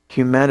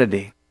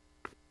humanity.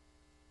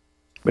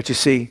 But you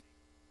see,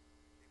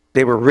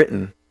 they were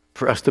written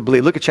for us to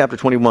believe. Look at chapter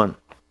 21,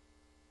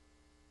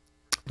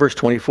 verse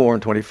 24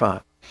 and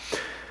 25.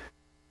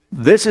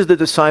 This is the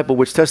disciple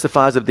which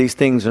testifies of these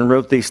things and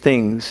wrote these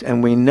things,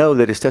 and we know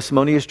that his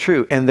testimony is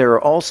true. And there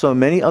are also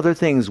many other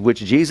things which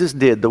Jesus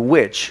did, the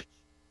which,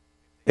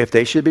 if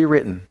they should be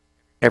written,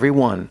 every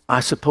one, I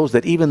suppose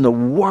that even the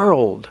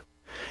world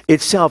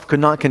itself could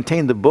not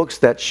contain the books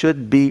that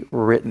should be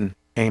written.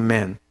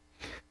 Amen.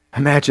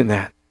 Imagine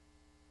that.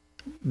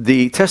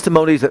 The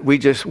testimonies that we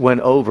just went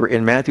over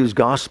in Matthew's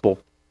gospel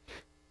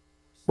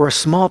were a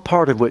small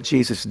part of what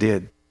Jesus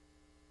did.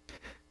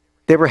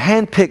 They were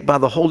handpicked by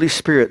the Holy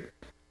Spirit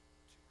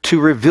to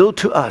reveal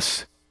to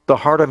us the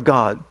heart of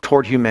God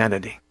toward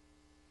humanity.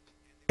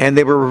 And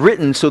they were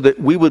written so that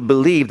we would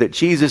believe that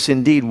Jesus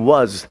indeed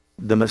was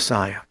the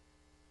Messiah.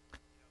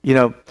 You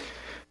know,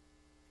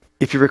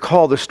 if you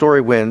recall the story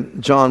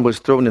when John was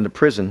thrown into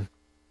prison,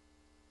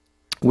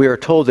 we are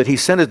told that he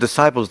sent his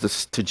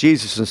disciples to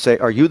Jesus and say,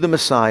 are you the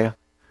Messiah,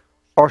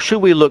 or should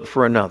we look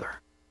for another?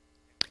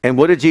 And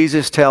what did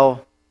Jesus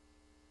tell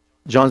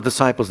John's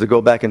disciples to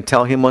go back and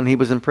tell him when he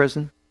was in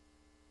prison?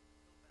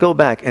 Go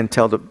back and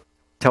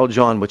tell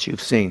John what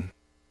you've seen.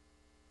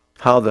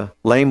 How the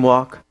lame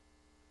walk,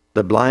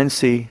 the blind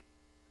see,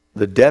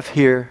 the deaf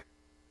hear,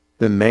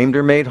 the maimed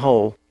are made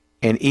whole,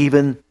 and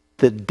even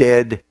the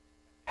dead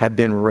have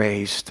been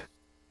raised.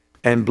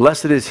 And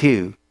blessed is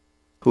he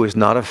who is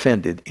not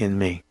offended in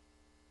me.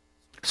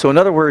 So in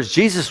other words,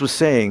 Jesus was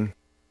saying,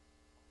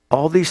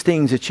 all these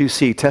things that you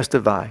see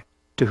testify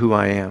to who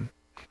I am.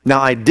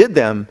 Now I did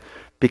them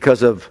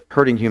because of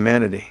hurting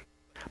humanity,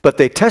 but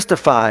they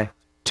testify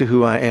to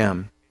who I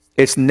am.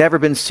 It's never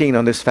been seen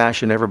on this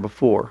fashion ever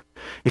before.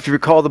 If you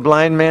recall, the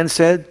blind man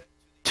said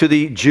to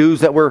the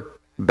Jews that were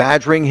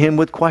badgering him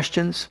with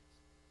questions,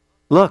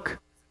 look,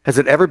 has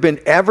it ever been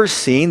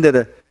seen that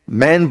a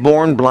man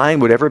born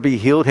blind would ever be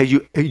healed? Have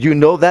you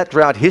know that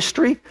throughout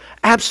history?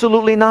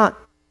 Absolutely not.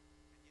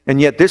 And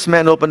yet this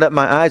man opened up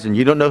my eyes, and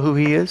you don't know who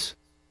he is?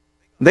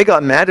 They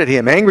got mad at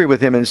him, angry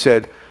with him, and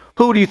said,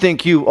 who do you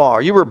think you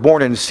are? You were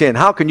born in sin.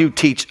 How can you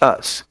teach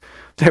us?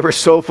 They were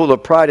so full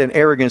of pride and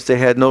arrogance, they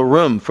had no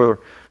room for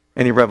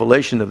any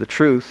revelation of the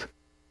truth.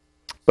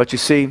 But you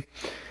see,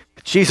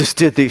 Jesus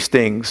did these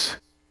things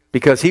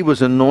because he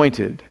was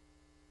anointed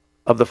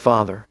of the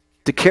Father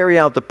to carry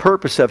out the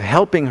purpose of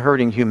helping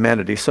hurting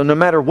humanity. So no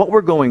matter what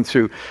we're going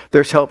through,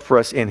 there's help for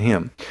us in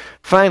him.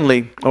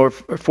 Finally, or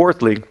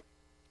fourthly,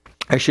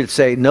 I should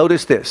say,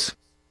 notice this.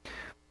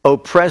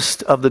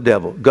 Oppressed of the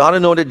devil. God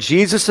anointed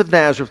Jesus of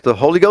Nazareth, the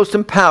Holy Ghost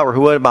and power,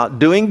 who went about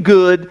doing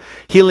good,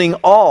 healing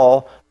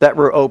all that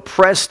were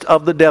oppressed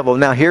of the devil.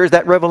 Now here's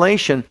that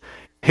revelation.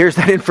 Here's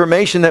that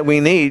information that we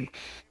need.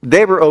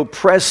 They were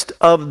oppressed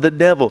of the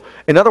devil.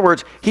 In other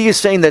words, he is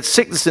saying that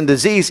sickness and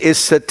disease is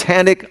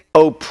satanic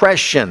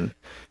oppression.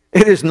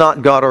 It is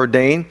not God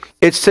ordained.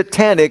 It's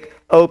satanic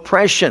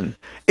oppression.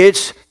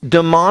 It's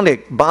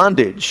demonic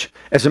bondage.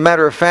 As a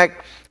matter of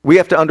fact, we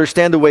have to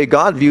understand the way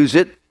God views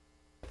it.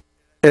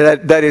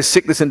 That is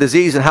sickness and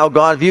disease and how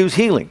God views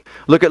healing.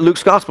 Look at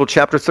Luke's Gospel,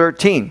 chapter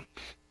 13.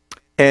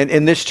 And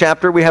in this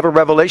chapter, we have a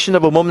revelation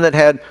of a woman that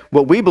had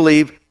what we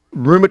believe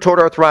rheumatoid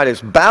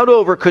arthritis, bowed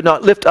over, could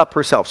not lift up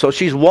herself. So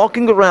she's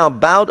walking around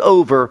bowed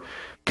over,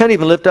 can't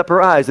even lift up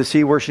her eyes to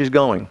see where she's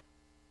going.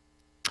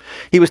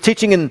 He was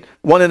teaching in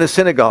one of the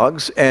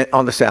synagogues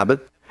on the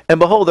Sabbath, and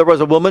behold, there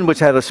was a woman which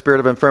had a spirit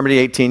of infirmity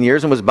 18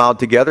 years and was bowed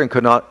together and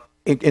could not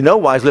in no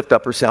wise lift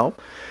up herself.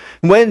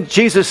 When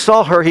Jesus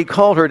saw her, he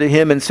called her to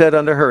him and said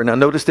unto her, now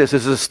notice this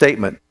is a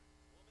statement,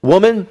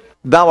 woman,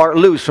 thou art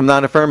loose from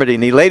thine infirmity.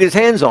 And he laid his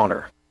hands on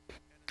her,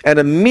 and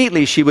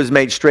immediately she was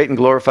made straight and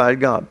glorified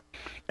God.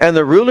 And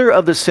the ruler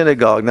of the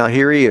synagogue, now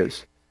here he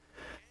is,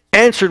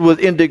 answered with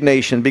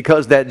indignation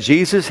because that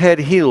Jesus had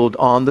healed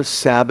on the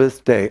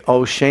Sabbath day.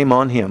 Oh, shame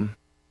on him.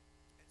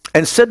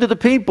 And said to the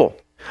people,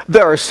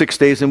 there are 6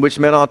 days in which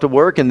men ought to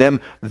work, and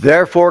them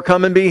therefore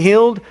come and be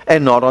healed,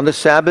 and not on the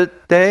Sabbath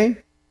day.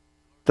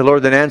 The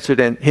Lord then answered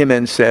him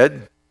and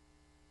said,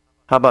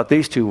 how about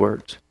these two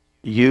words?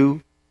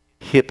 You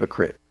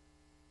hypocrite.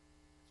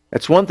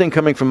 That's one thing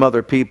coming from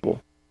other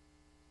people.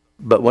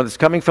 But when it's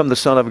coming from the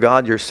Son of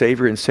God, your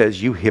Savior, and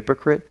says, you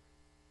hypocrite,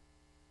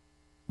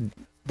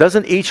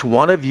 doesn't each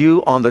one of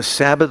you on the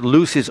Sabbath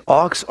loose his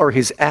ox or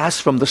his ass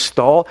from the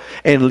stall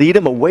and lead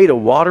him away to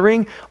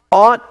watering?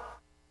 Ought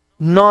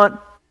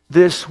not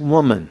this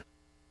woman,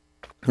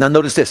 now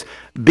notice this,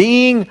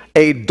 being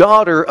a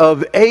daughter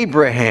of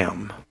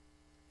Abraham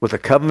with a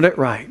covenant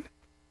right,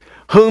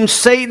 whom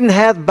Satan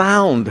hath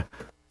bound,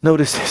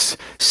 notice this,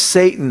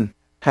 Satan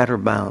had her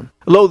bound,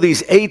 lo,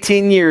 these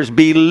 18 years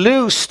be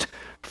loosed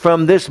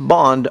from this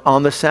bond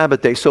on the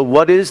Sabbath day. So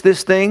what is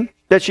this thing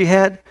that she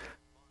had?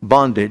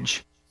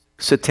 Bondage,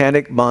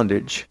 satanic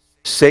bondage.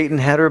 Satan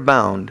had her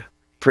bound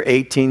for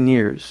 18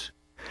 years.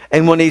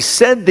 And when he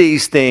said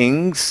these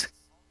things,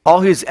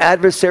 all his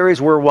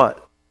adversaries were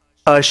what?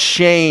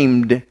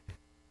 Ashamed.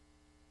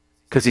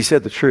 Because he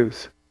said the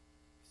truth.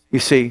 You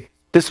see,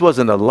 this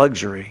wasn't a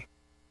luxury.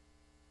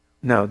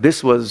 No,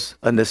 this was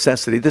a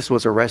necessity. This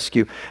was a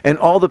rescue. And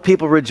all the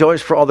people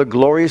rejoiced for all the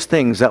glorious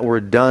things that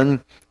were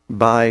done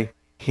by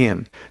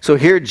him. So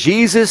here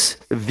Jesus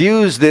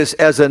views this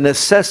as a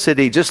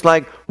necessity, just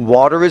like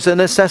water is a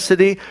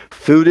necessity,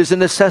 food is a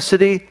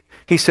necessity.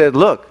 He said,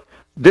 look,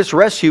 this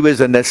rescue is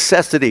a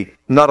necessity,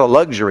 not a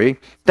luxury.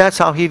 That's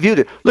how he viewed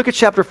it. Look at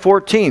chapter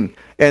 14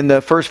 and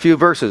the first few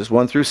verses,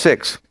 1 through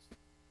 6.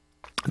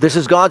 This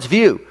is God's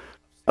view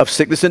of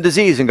sickness and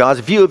disease and God's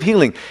view of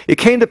healing. It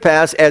came to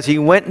pass as he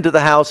went into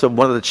the house of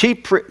one of the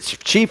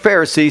chief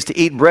Pharisees to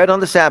eat bread on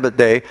the Sabbath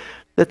day,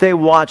 that they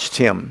watched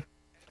him.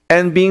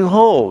 And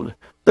behold,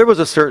 there was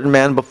a certain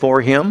man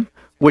before him,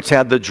 which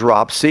had the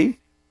dropsy.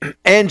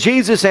 And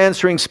Jesus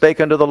answering spake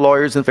unto the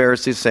lawyers and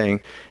Pharisees,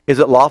 saying, is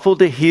it lawful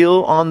to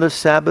heal on the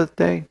Sabbath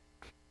day?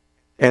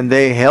 And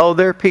they held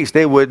their peace.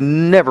 They would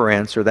never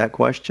answer that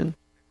question.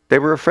 They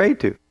were afraid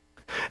to.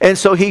 And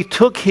so he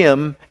took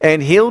him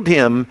and healed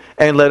him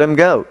and let him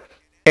go.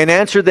 And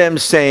answered them,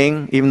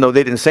 saying, even though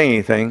they didn't say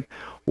anything,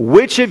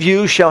 which of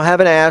you shall have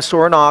an ass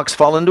or an ox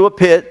fall into a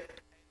pit,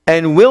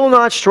 and will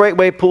not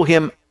straightway pull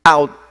him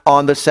out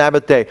on the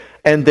Sabbath day?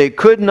 And they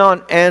could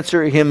not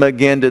answer him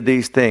again to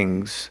these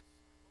things.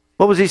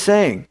 What was he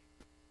saying?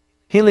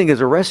 Healing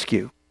is a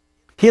rescue.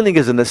 Healing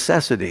is a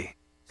necessity.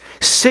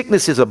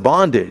 Sickness is a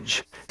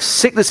bondage.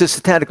 Sickness is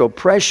satanic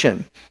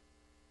oppression.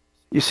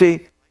 You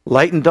see,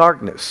 light and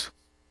darkness,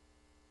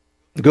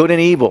 good and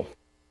evil,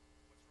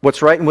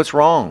 what's right and what's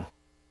wrong.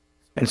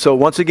 And so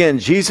once again,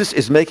 Jesus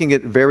is making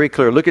it very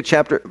clear. Look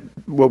at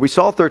we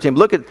saw 13.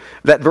 Look at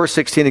that verse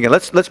 16 again.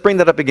 Let's bring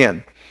that up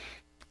again.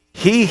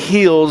 He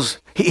heals,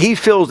 he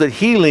feels that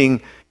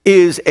healing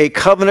is a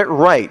covenant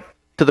right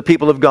to the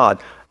people of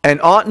God. And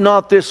ought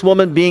not this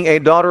woman, being a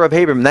daughter of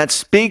Abraham, that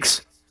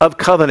speaks of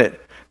covenant.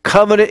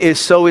 Covenant is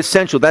so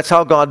essential. That's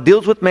how God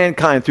deals with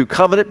mankind, through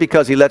covenant,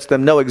 because he lets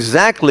them know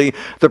exactly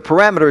the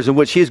parameters in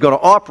which he's going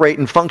to operate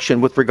and function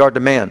with regard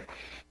to man.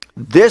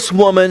 This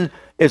woman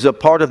is a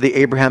part of the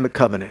Abrahamic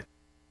covenant.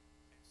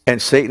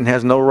 And Satan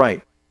has no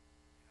right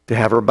to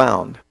have her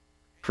bound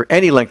for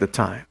any length of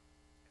time.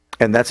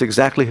 And that's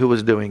exactly who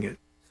was doing it.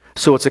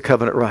 So it's a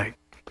covenant right.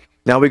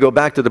 Now we go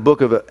back to the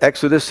book of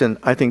Exodus, and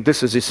I think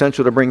this is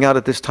essential to bring out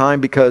at this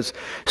time because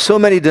so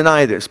many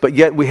deny this, but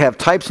yet we have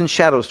types and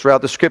shadows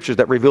throughout the scriptures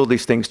that reveal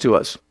these things to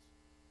us.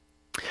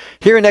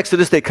 Here in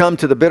Exodus, they come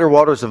to the bitter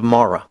waters of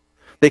Marah.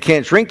 They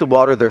can't drink the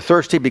water. They're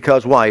thirsty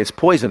because why? It's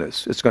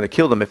poisonous. It's going to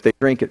kill them if they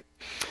drink it.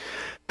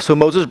 So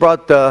Moses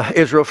brought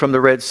Israel from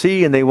the Red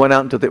Sea, and they went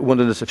out into the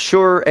wilderness of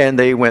Shur, and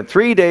they went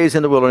 3 days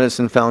in the wilderness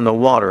and found no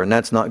water, and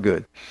that's not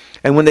good.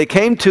 And when they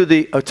came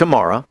to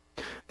Marah,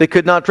 they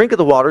could not drink of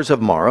the waters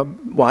of Marah.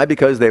 Why?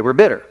 Because they were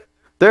bitter.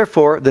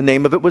 Therefore, the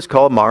name of it was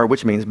called Marah,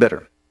 which means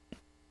bitter.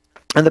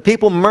 And the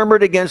people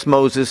murmured against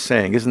Moses,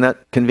 saying, isn't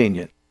that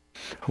convenient?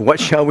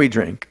 What shall we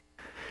drink?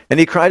 And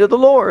he cried to the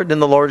Lord,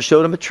 and the Lord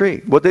showed him a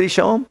tree. What did he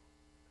show him?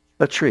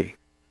 A tree.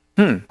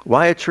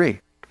 Why a tree?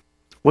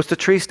 What's the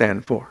tree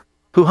stand for?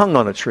 Who hung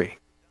on a tree?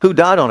 Who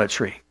died on a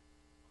tree?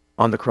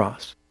 On the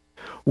cross.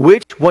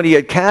 Which when he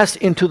had cast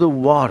into the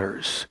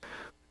waters,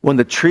 when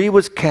the tree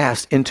was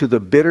cast into the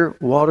bitter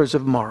waters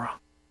of Marah,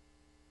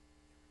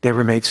 they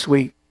were made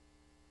sweet.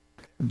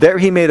 There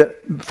he made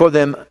for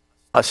them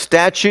a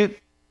statute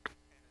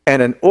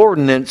and an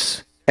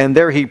ordinance, and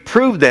there he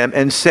proved them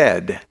and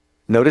said,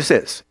 notice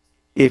this,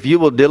 if you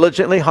will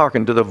diligently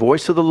hearken to the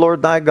voice of the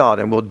Lord thy God,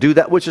 and will do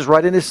that which is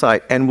right in his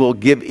sight, and will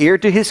give ear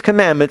to his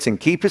commandments and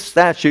keep his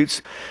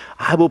statutes,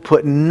 I will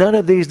put none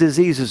of these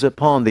diseases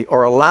upon thee,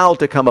 or allow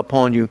to come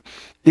upon you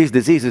these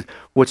diseases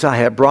which I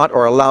have brought,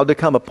 or allowed to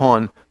come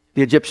upon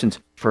the Egyptians.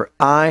 For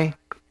I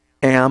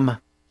am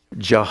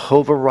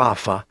Jehovah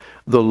Rapha,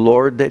 the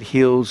Lord that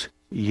heals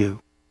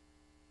you.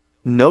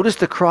 Notice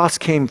the cross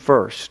came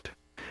first,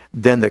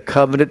 then the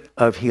covenant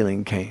of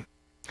healing came.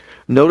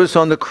 Notice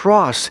on the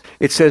cross,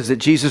 it says that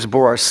Jesus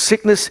bore our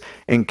sickness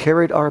and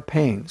carried our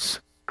pains.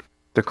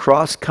 The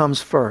cross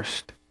comes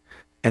first,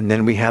 and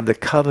then we have the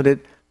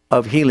covenant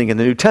of healing in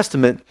the New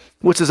Testament,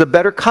 which is a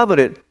better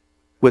covenant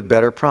with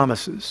better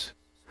promises.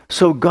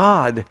 So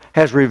God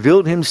has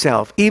revealed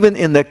himself, even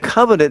in the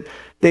covenant,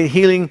 that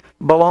healing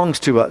belongs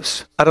to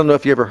us. I don't know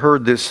if you ever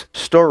heard this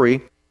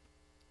story.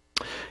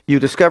 You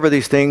discover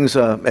these things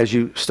as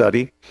you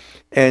study,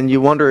 and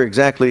you wonder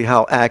exactly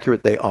how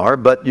accurate they are,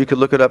 but you could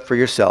look it up for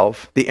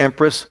yourself. The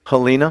Empress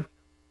Helena,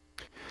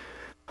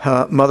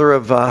 mother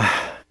of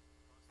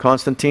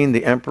Constantine,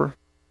 the emperor,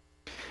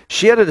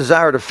 she had a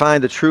desire to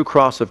find the true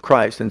cross of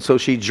Christ, and so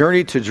she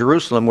journeyed to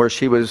Jerusalem, where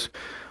she was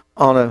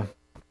on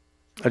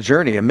a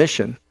journey, a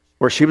mission,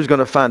 where she was going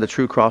to find the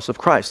true cross of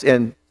Christ.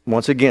 And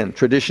once again,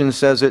 tradition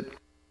says it,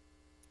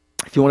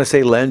 if you want to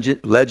say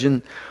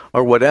legend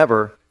or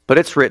whatever, but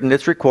it's written,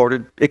 it's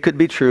recorded, it could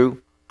be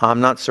true, I'm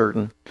not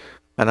certain,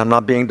 and I'm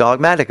not being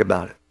dogmatic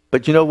about it.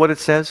 But you know what it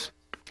says?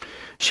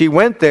 She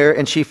went there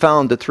and she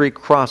found the three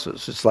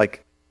crosses. It's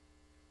like,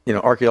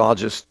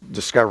 archaeologists'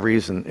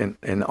 discoveries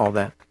and all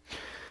that.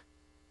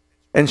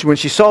 And when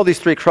she saw these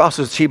three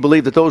crosses, she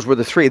believed that those were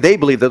the three. They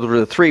believed that those were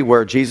the three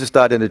where Jesus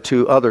died and the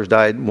two others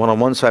died, one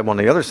on one side, one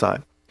on the other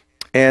side.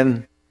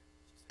 And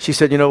she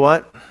said, you know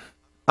what?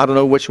 I don't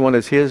know which one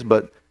is his,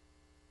 but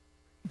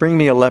bring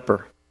me a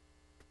leper.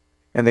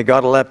 And they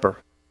got a leper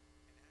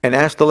and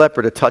asked the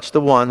leper to touch the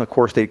one. Of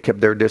course, they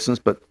kept their distance,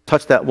 but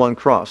touch that one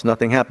cross.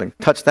 Nothing happened.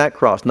 Touch that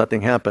cross.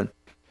 Nothing happened.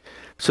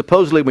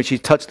 Supposedly, when she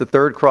touched the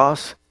third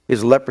cross,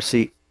 his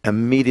leprosy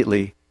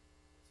immediately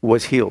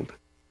was healed.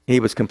 He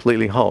was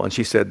completely whole. And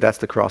she said, that's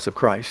the cross of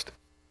Christ.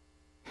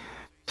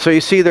 So you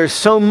see, there's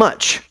so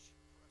much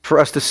for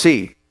us to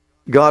see.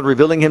 God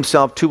revealing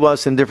himself to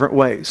us in different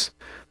ways.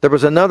 There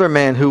was another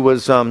man who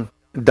was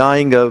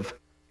dying of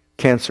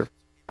cancer.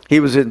 He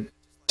was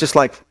just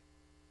like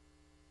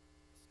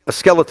a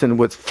skeleton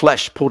with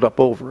flesh pulled up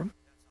over him.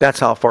 That's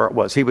how far it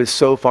was. He was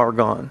so far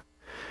gone.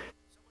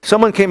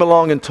 Someone came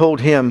along and told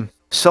him,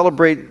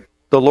 celebrate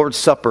the Lord's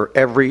Supper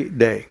every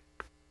day.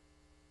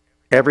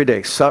 Every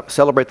day,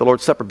 celebrate the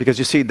Lord's Supper, because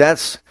you see,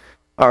 that's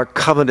our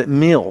covenant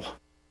meal.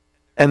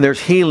 And there's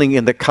healing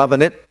in the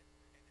covenant.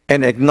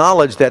 And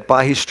acknowledge that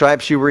by his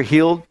stripes you were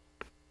healed.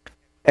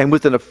 And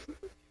within a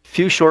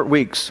few short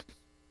weeks,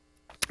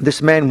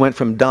 this man went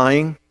from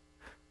dying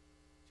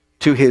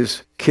to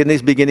his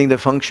kidneys beginning to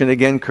function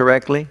again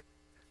correctly,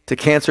 to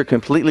cancer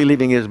completely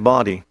leaving his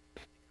body,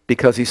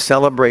 because he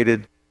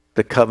celebrated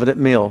the covenant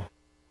meal,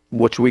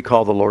 which we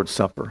call the Lord's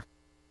Supper.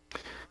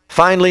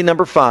 Finally,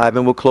 number 5,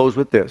 and we'll close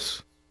with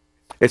this.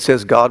 It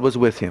says God was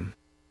with him.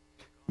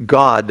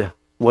 God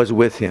was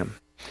with him.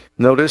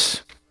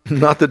 Notice,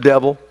 not the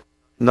devil,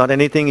 not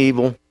anything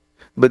evil,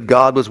 but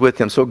God was with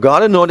him. So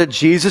God anointed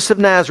Jesus of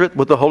Nazareth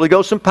with the Holy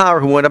Ghost and power,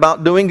 who went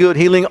about doing good,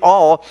 healing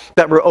all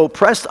that were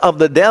oppressed of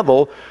the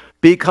devil,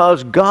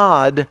 because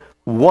God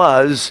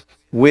was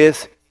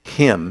with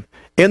him.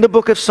 In the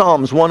book of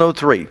Psalms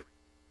 103,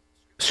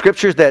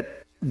 scriptures that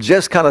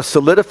just kind of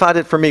solidified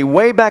it for me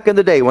way back in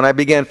the day when I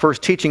began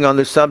first teaching on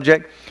this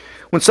subject.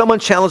 When someone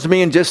challenged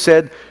me and just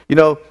said, you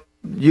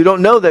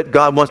don't know that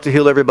God wants to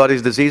heal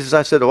everybody's diseases.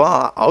 I said,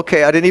 well,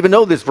 okay, I didn't even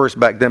know this verse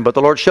back then, but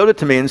the Lord showed it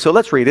to me, and so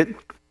let's read it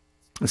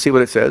and see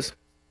what it says.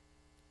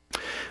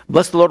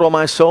 Bless the Lord, all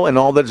my soul, and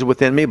all that is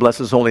within me. Bless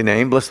his holy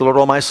name. Bless the Lord,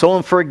 all my soul,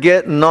 and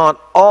forget not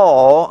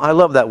all. I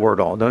love that word,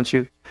 all, don't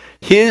you?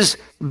 His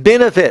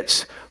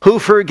benefits, who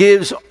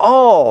forgives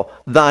all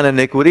thine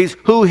iniquities,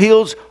 who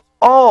heals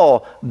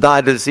all thy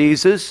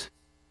diseases.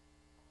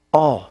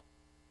 All.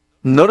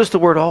 Notice the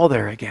word all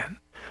there again.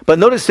 But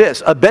notice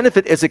this, a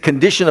benefit is a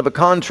condition of a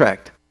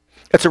contract.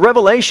 It's a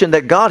revelation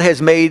that God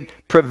has made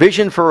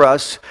provision for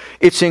us.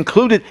 It's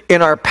included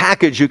in our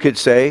package, you could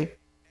say,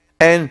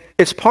 and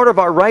it's part of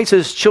our rights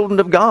as children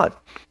of God.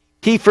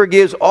 He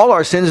forgives all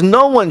our sins.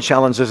 No one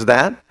challenges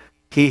that.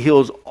 He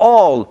heals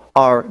all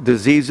our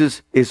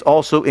diseases, is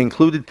also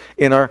included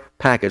in our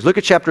package. Look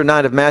at chapter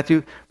 9 of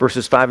Matthew,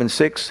 verses 5 and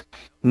 6.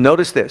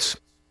 Notice this.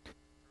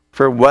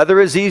 For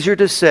whether is easier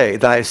to say,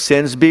 thy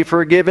sins be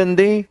forgiven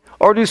thee,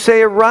 or to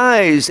say,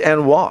 arise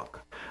and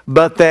walk,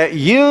 but that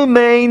you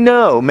may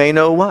know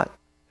what?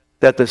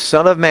 That the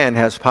Son of Man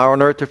has power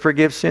on earth to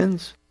forgive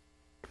sins.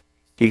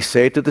 He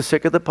saith to the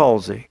sick of the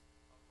palsy,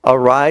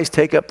 Arise,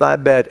 take up thy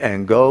bed,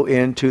 and go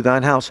into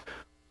thine house.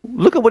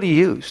 Look at what he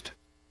used.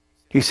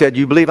 He said,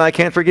 you believe I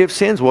can't forgive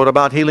sins? What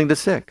about healing the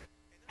sick?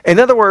 In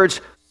other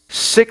words,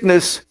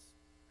 sickness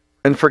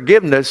and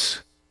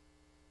forgiveness,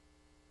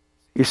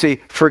 you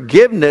see,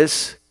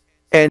 forgiveness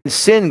and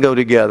sin go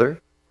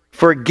together.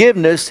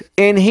 Forgiveness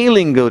and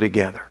healing go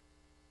together.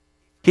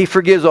 He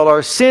forgives all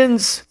our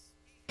sins.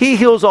 He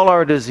heals all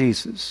our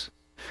diseases.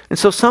 And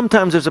so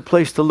sometimes there's a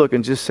place to look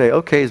and just say,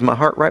 okay, is my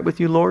heart right with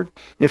you, Lord?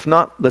 If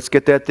not, let's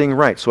get that thing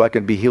right so I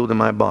can be healed in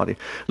my body.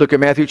 Look at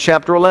Matthew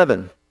chapter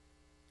 11.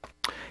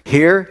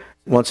 Here,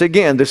 once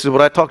again, this is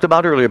what I talked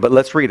about earlier, but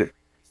let's read it.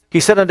 He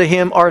said unto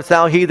him, art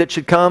thou he that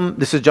should come?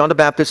 This is John the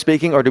Baptist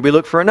speaking, or do we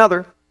look for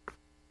another?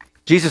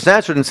 Jesus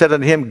answered and said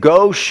unto him,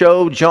 go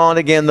show John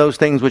again those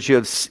things which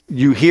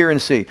you hear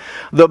and see.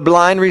 The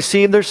blind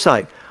receive their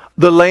sight.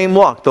 The lame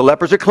walk. The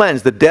lepers are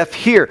cleansed. The deaf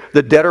hear.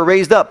 The dead are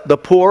raised up. The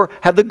poor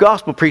have the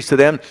gospel preached to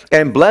them.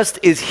 And blessed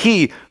is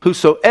he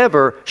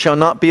whosoever shall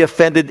not be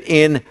offended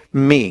in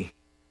me.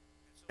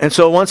 And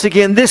so once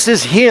again, this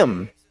is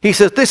him. He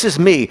says, this is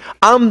me.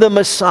 I'm the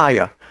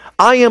Messiah.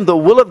 I am the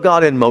will of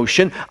God in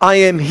motion. I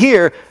am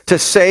here to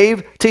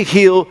save, to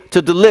heal,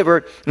 to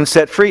deliver, and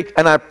set free.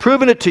 And I've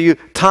proven it to you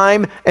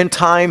time and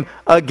time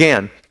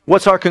again.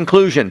 What's our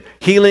conclusion?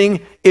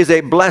 Healing is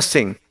a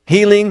blessing.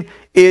 Healing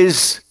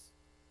is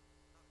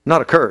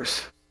not a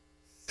curse.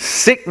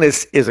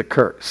 Sickness is a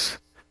curse,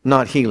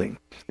 not healing.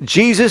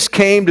 Jesus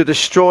came to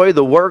destroy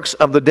the works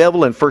of the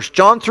devil. In 1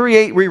 John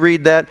 3:8, we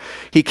read that.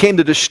 He came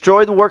to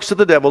destroy the works of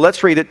the devil.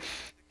 Let's read it.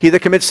 He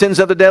that commits sins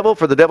of the devil,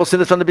 for the devil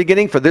sinneth from the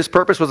beginning. For this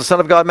purpose was the Son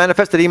of God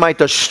manifest, that he might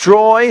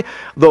destroy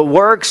the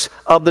works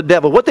of the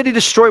devil. What did he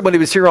destroy when he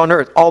was here on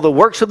earth? All the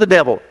works of the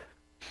devil.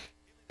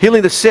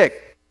 Healing the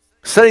sick,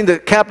 setting the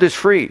captives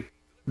free,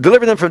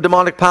 delivering them from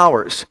demonic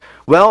powers.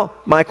 Well,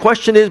 my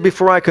question is,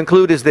 before I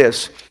conclude, is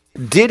this.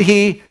 Did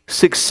he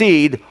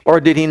succeed or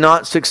did he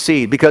not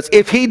succeed? Because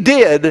if he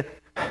did,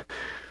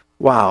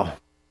 wow.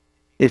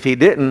 If he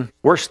didn't,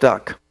 we're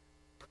stuck.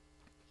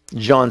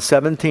 John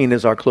 17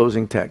 is our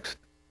closing text.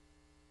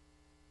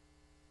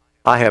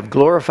 I have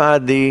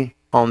glorified thee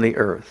on the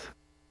earth.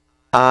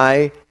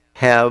 I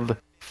have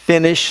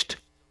finished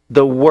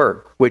the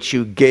work which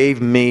you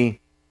gave me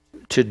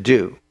to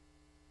do.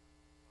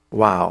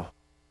 Wow.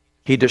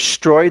 He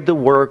destroyed the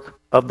work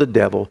of the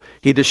devil.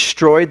 He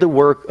destroyed the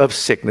work of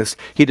sickness.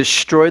 He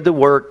destroyed the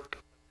work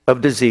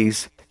of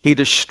disease. He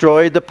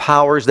destroyed the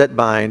powers that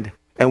bind.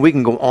 And we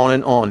can go on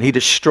and on. He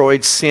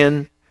destroyed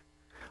sin.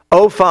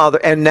 O Father,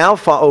 and now,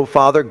 O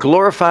Father,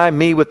 glorify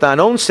me with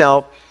thine own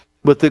self,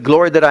 with the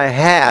glory that I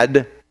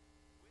had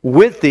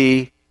with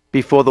thee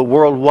before the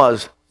world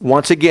was.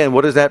 Once again,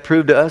 what does that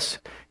prove to us?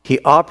 He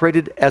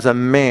operated as a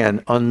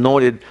man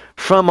anointed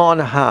from on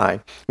high.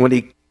 When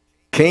he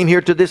came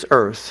here to this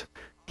earth,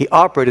 he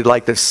operated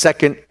like the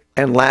second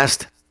and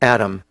last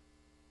Adam.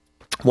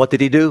 What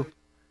did he do?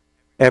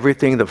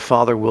 Everything the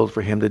Father willed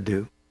for him to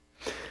do.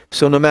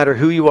 So no matter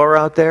who you are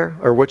out there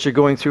or what you're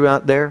going through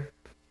out there,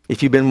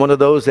 if you've been one of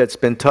those that's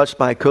been touched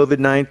by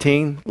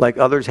COVID-19 like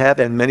others have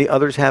and many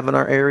others have in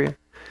our area,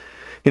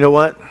 you know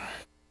what?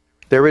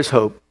 There is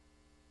hope.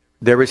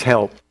 There is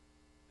help.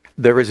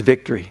 There is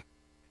victory.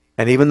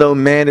 And even though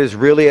man is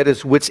really at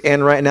his wit's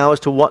end right now as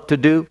to what to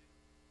do,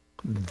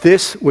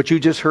 this, what you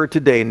just heard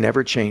today,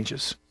 never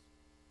changes.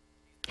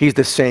 He's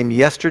the same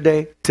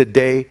yesterday,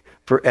 today,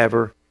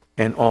 forever,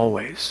 and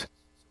always.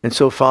 And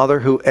so,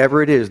 Father,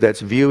 whoever it is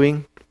that's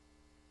viewing,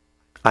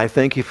 I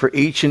thank you for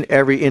each and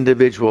every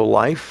individual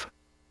life.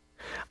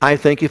 I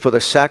thank you for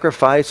the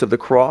sacrifice of the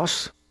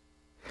cross.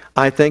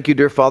 I thank you,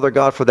 dear Father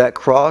God, for that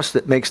cross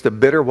that makes the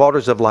bitter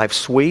waters of life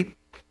sweet,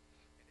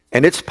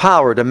 and its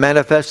power to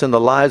manifest in the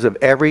lives of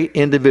every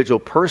individual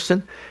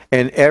person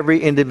and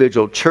every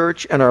individual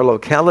church in our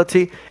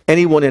locality,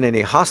 anyone in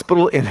any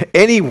hospital, in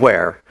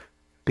anywhere,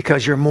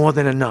 because you're more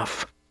than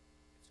enough.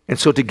 And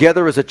so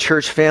together as a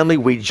church family,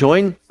 we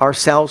join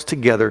ourselves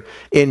together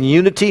in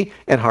unity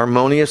and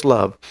harmonious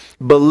love,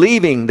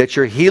 believing that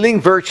your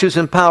healing virtues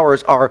and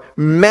powers are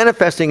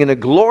manifesting in a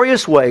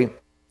glorious way,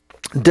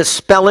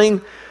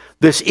 dispelling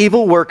this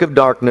evil work of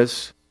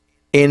darkness,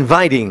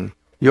 inviting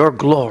your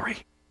glory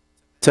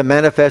to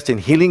manifest in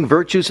healing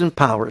virtues and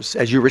powers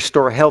as you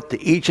restore health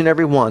to each and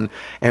every one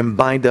and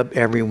bind up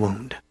every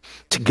wound.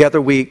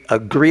 Together we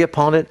agree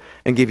upon it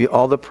and give you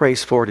all the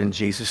praise for it in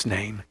Jesus'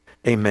 name.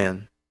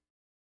 Amen.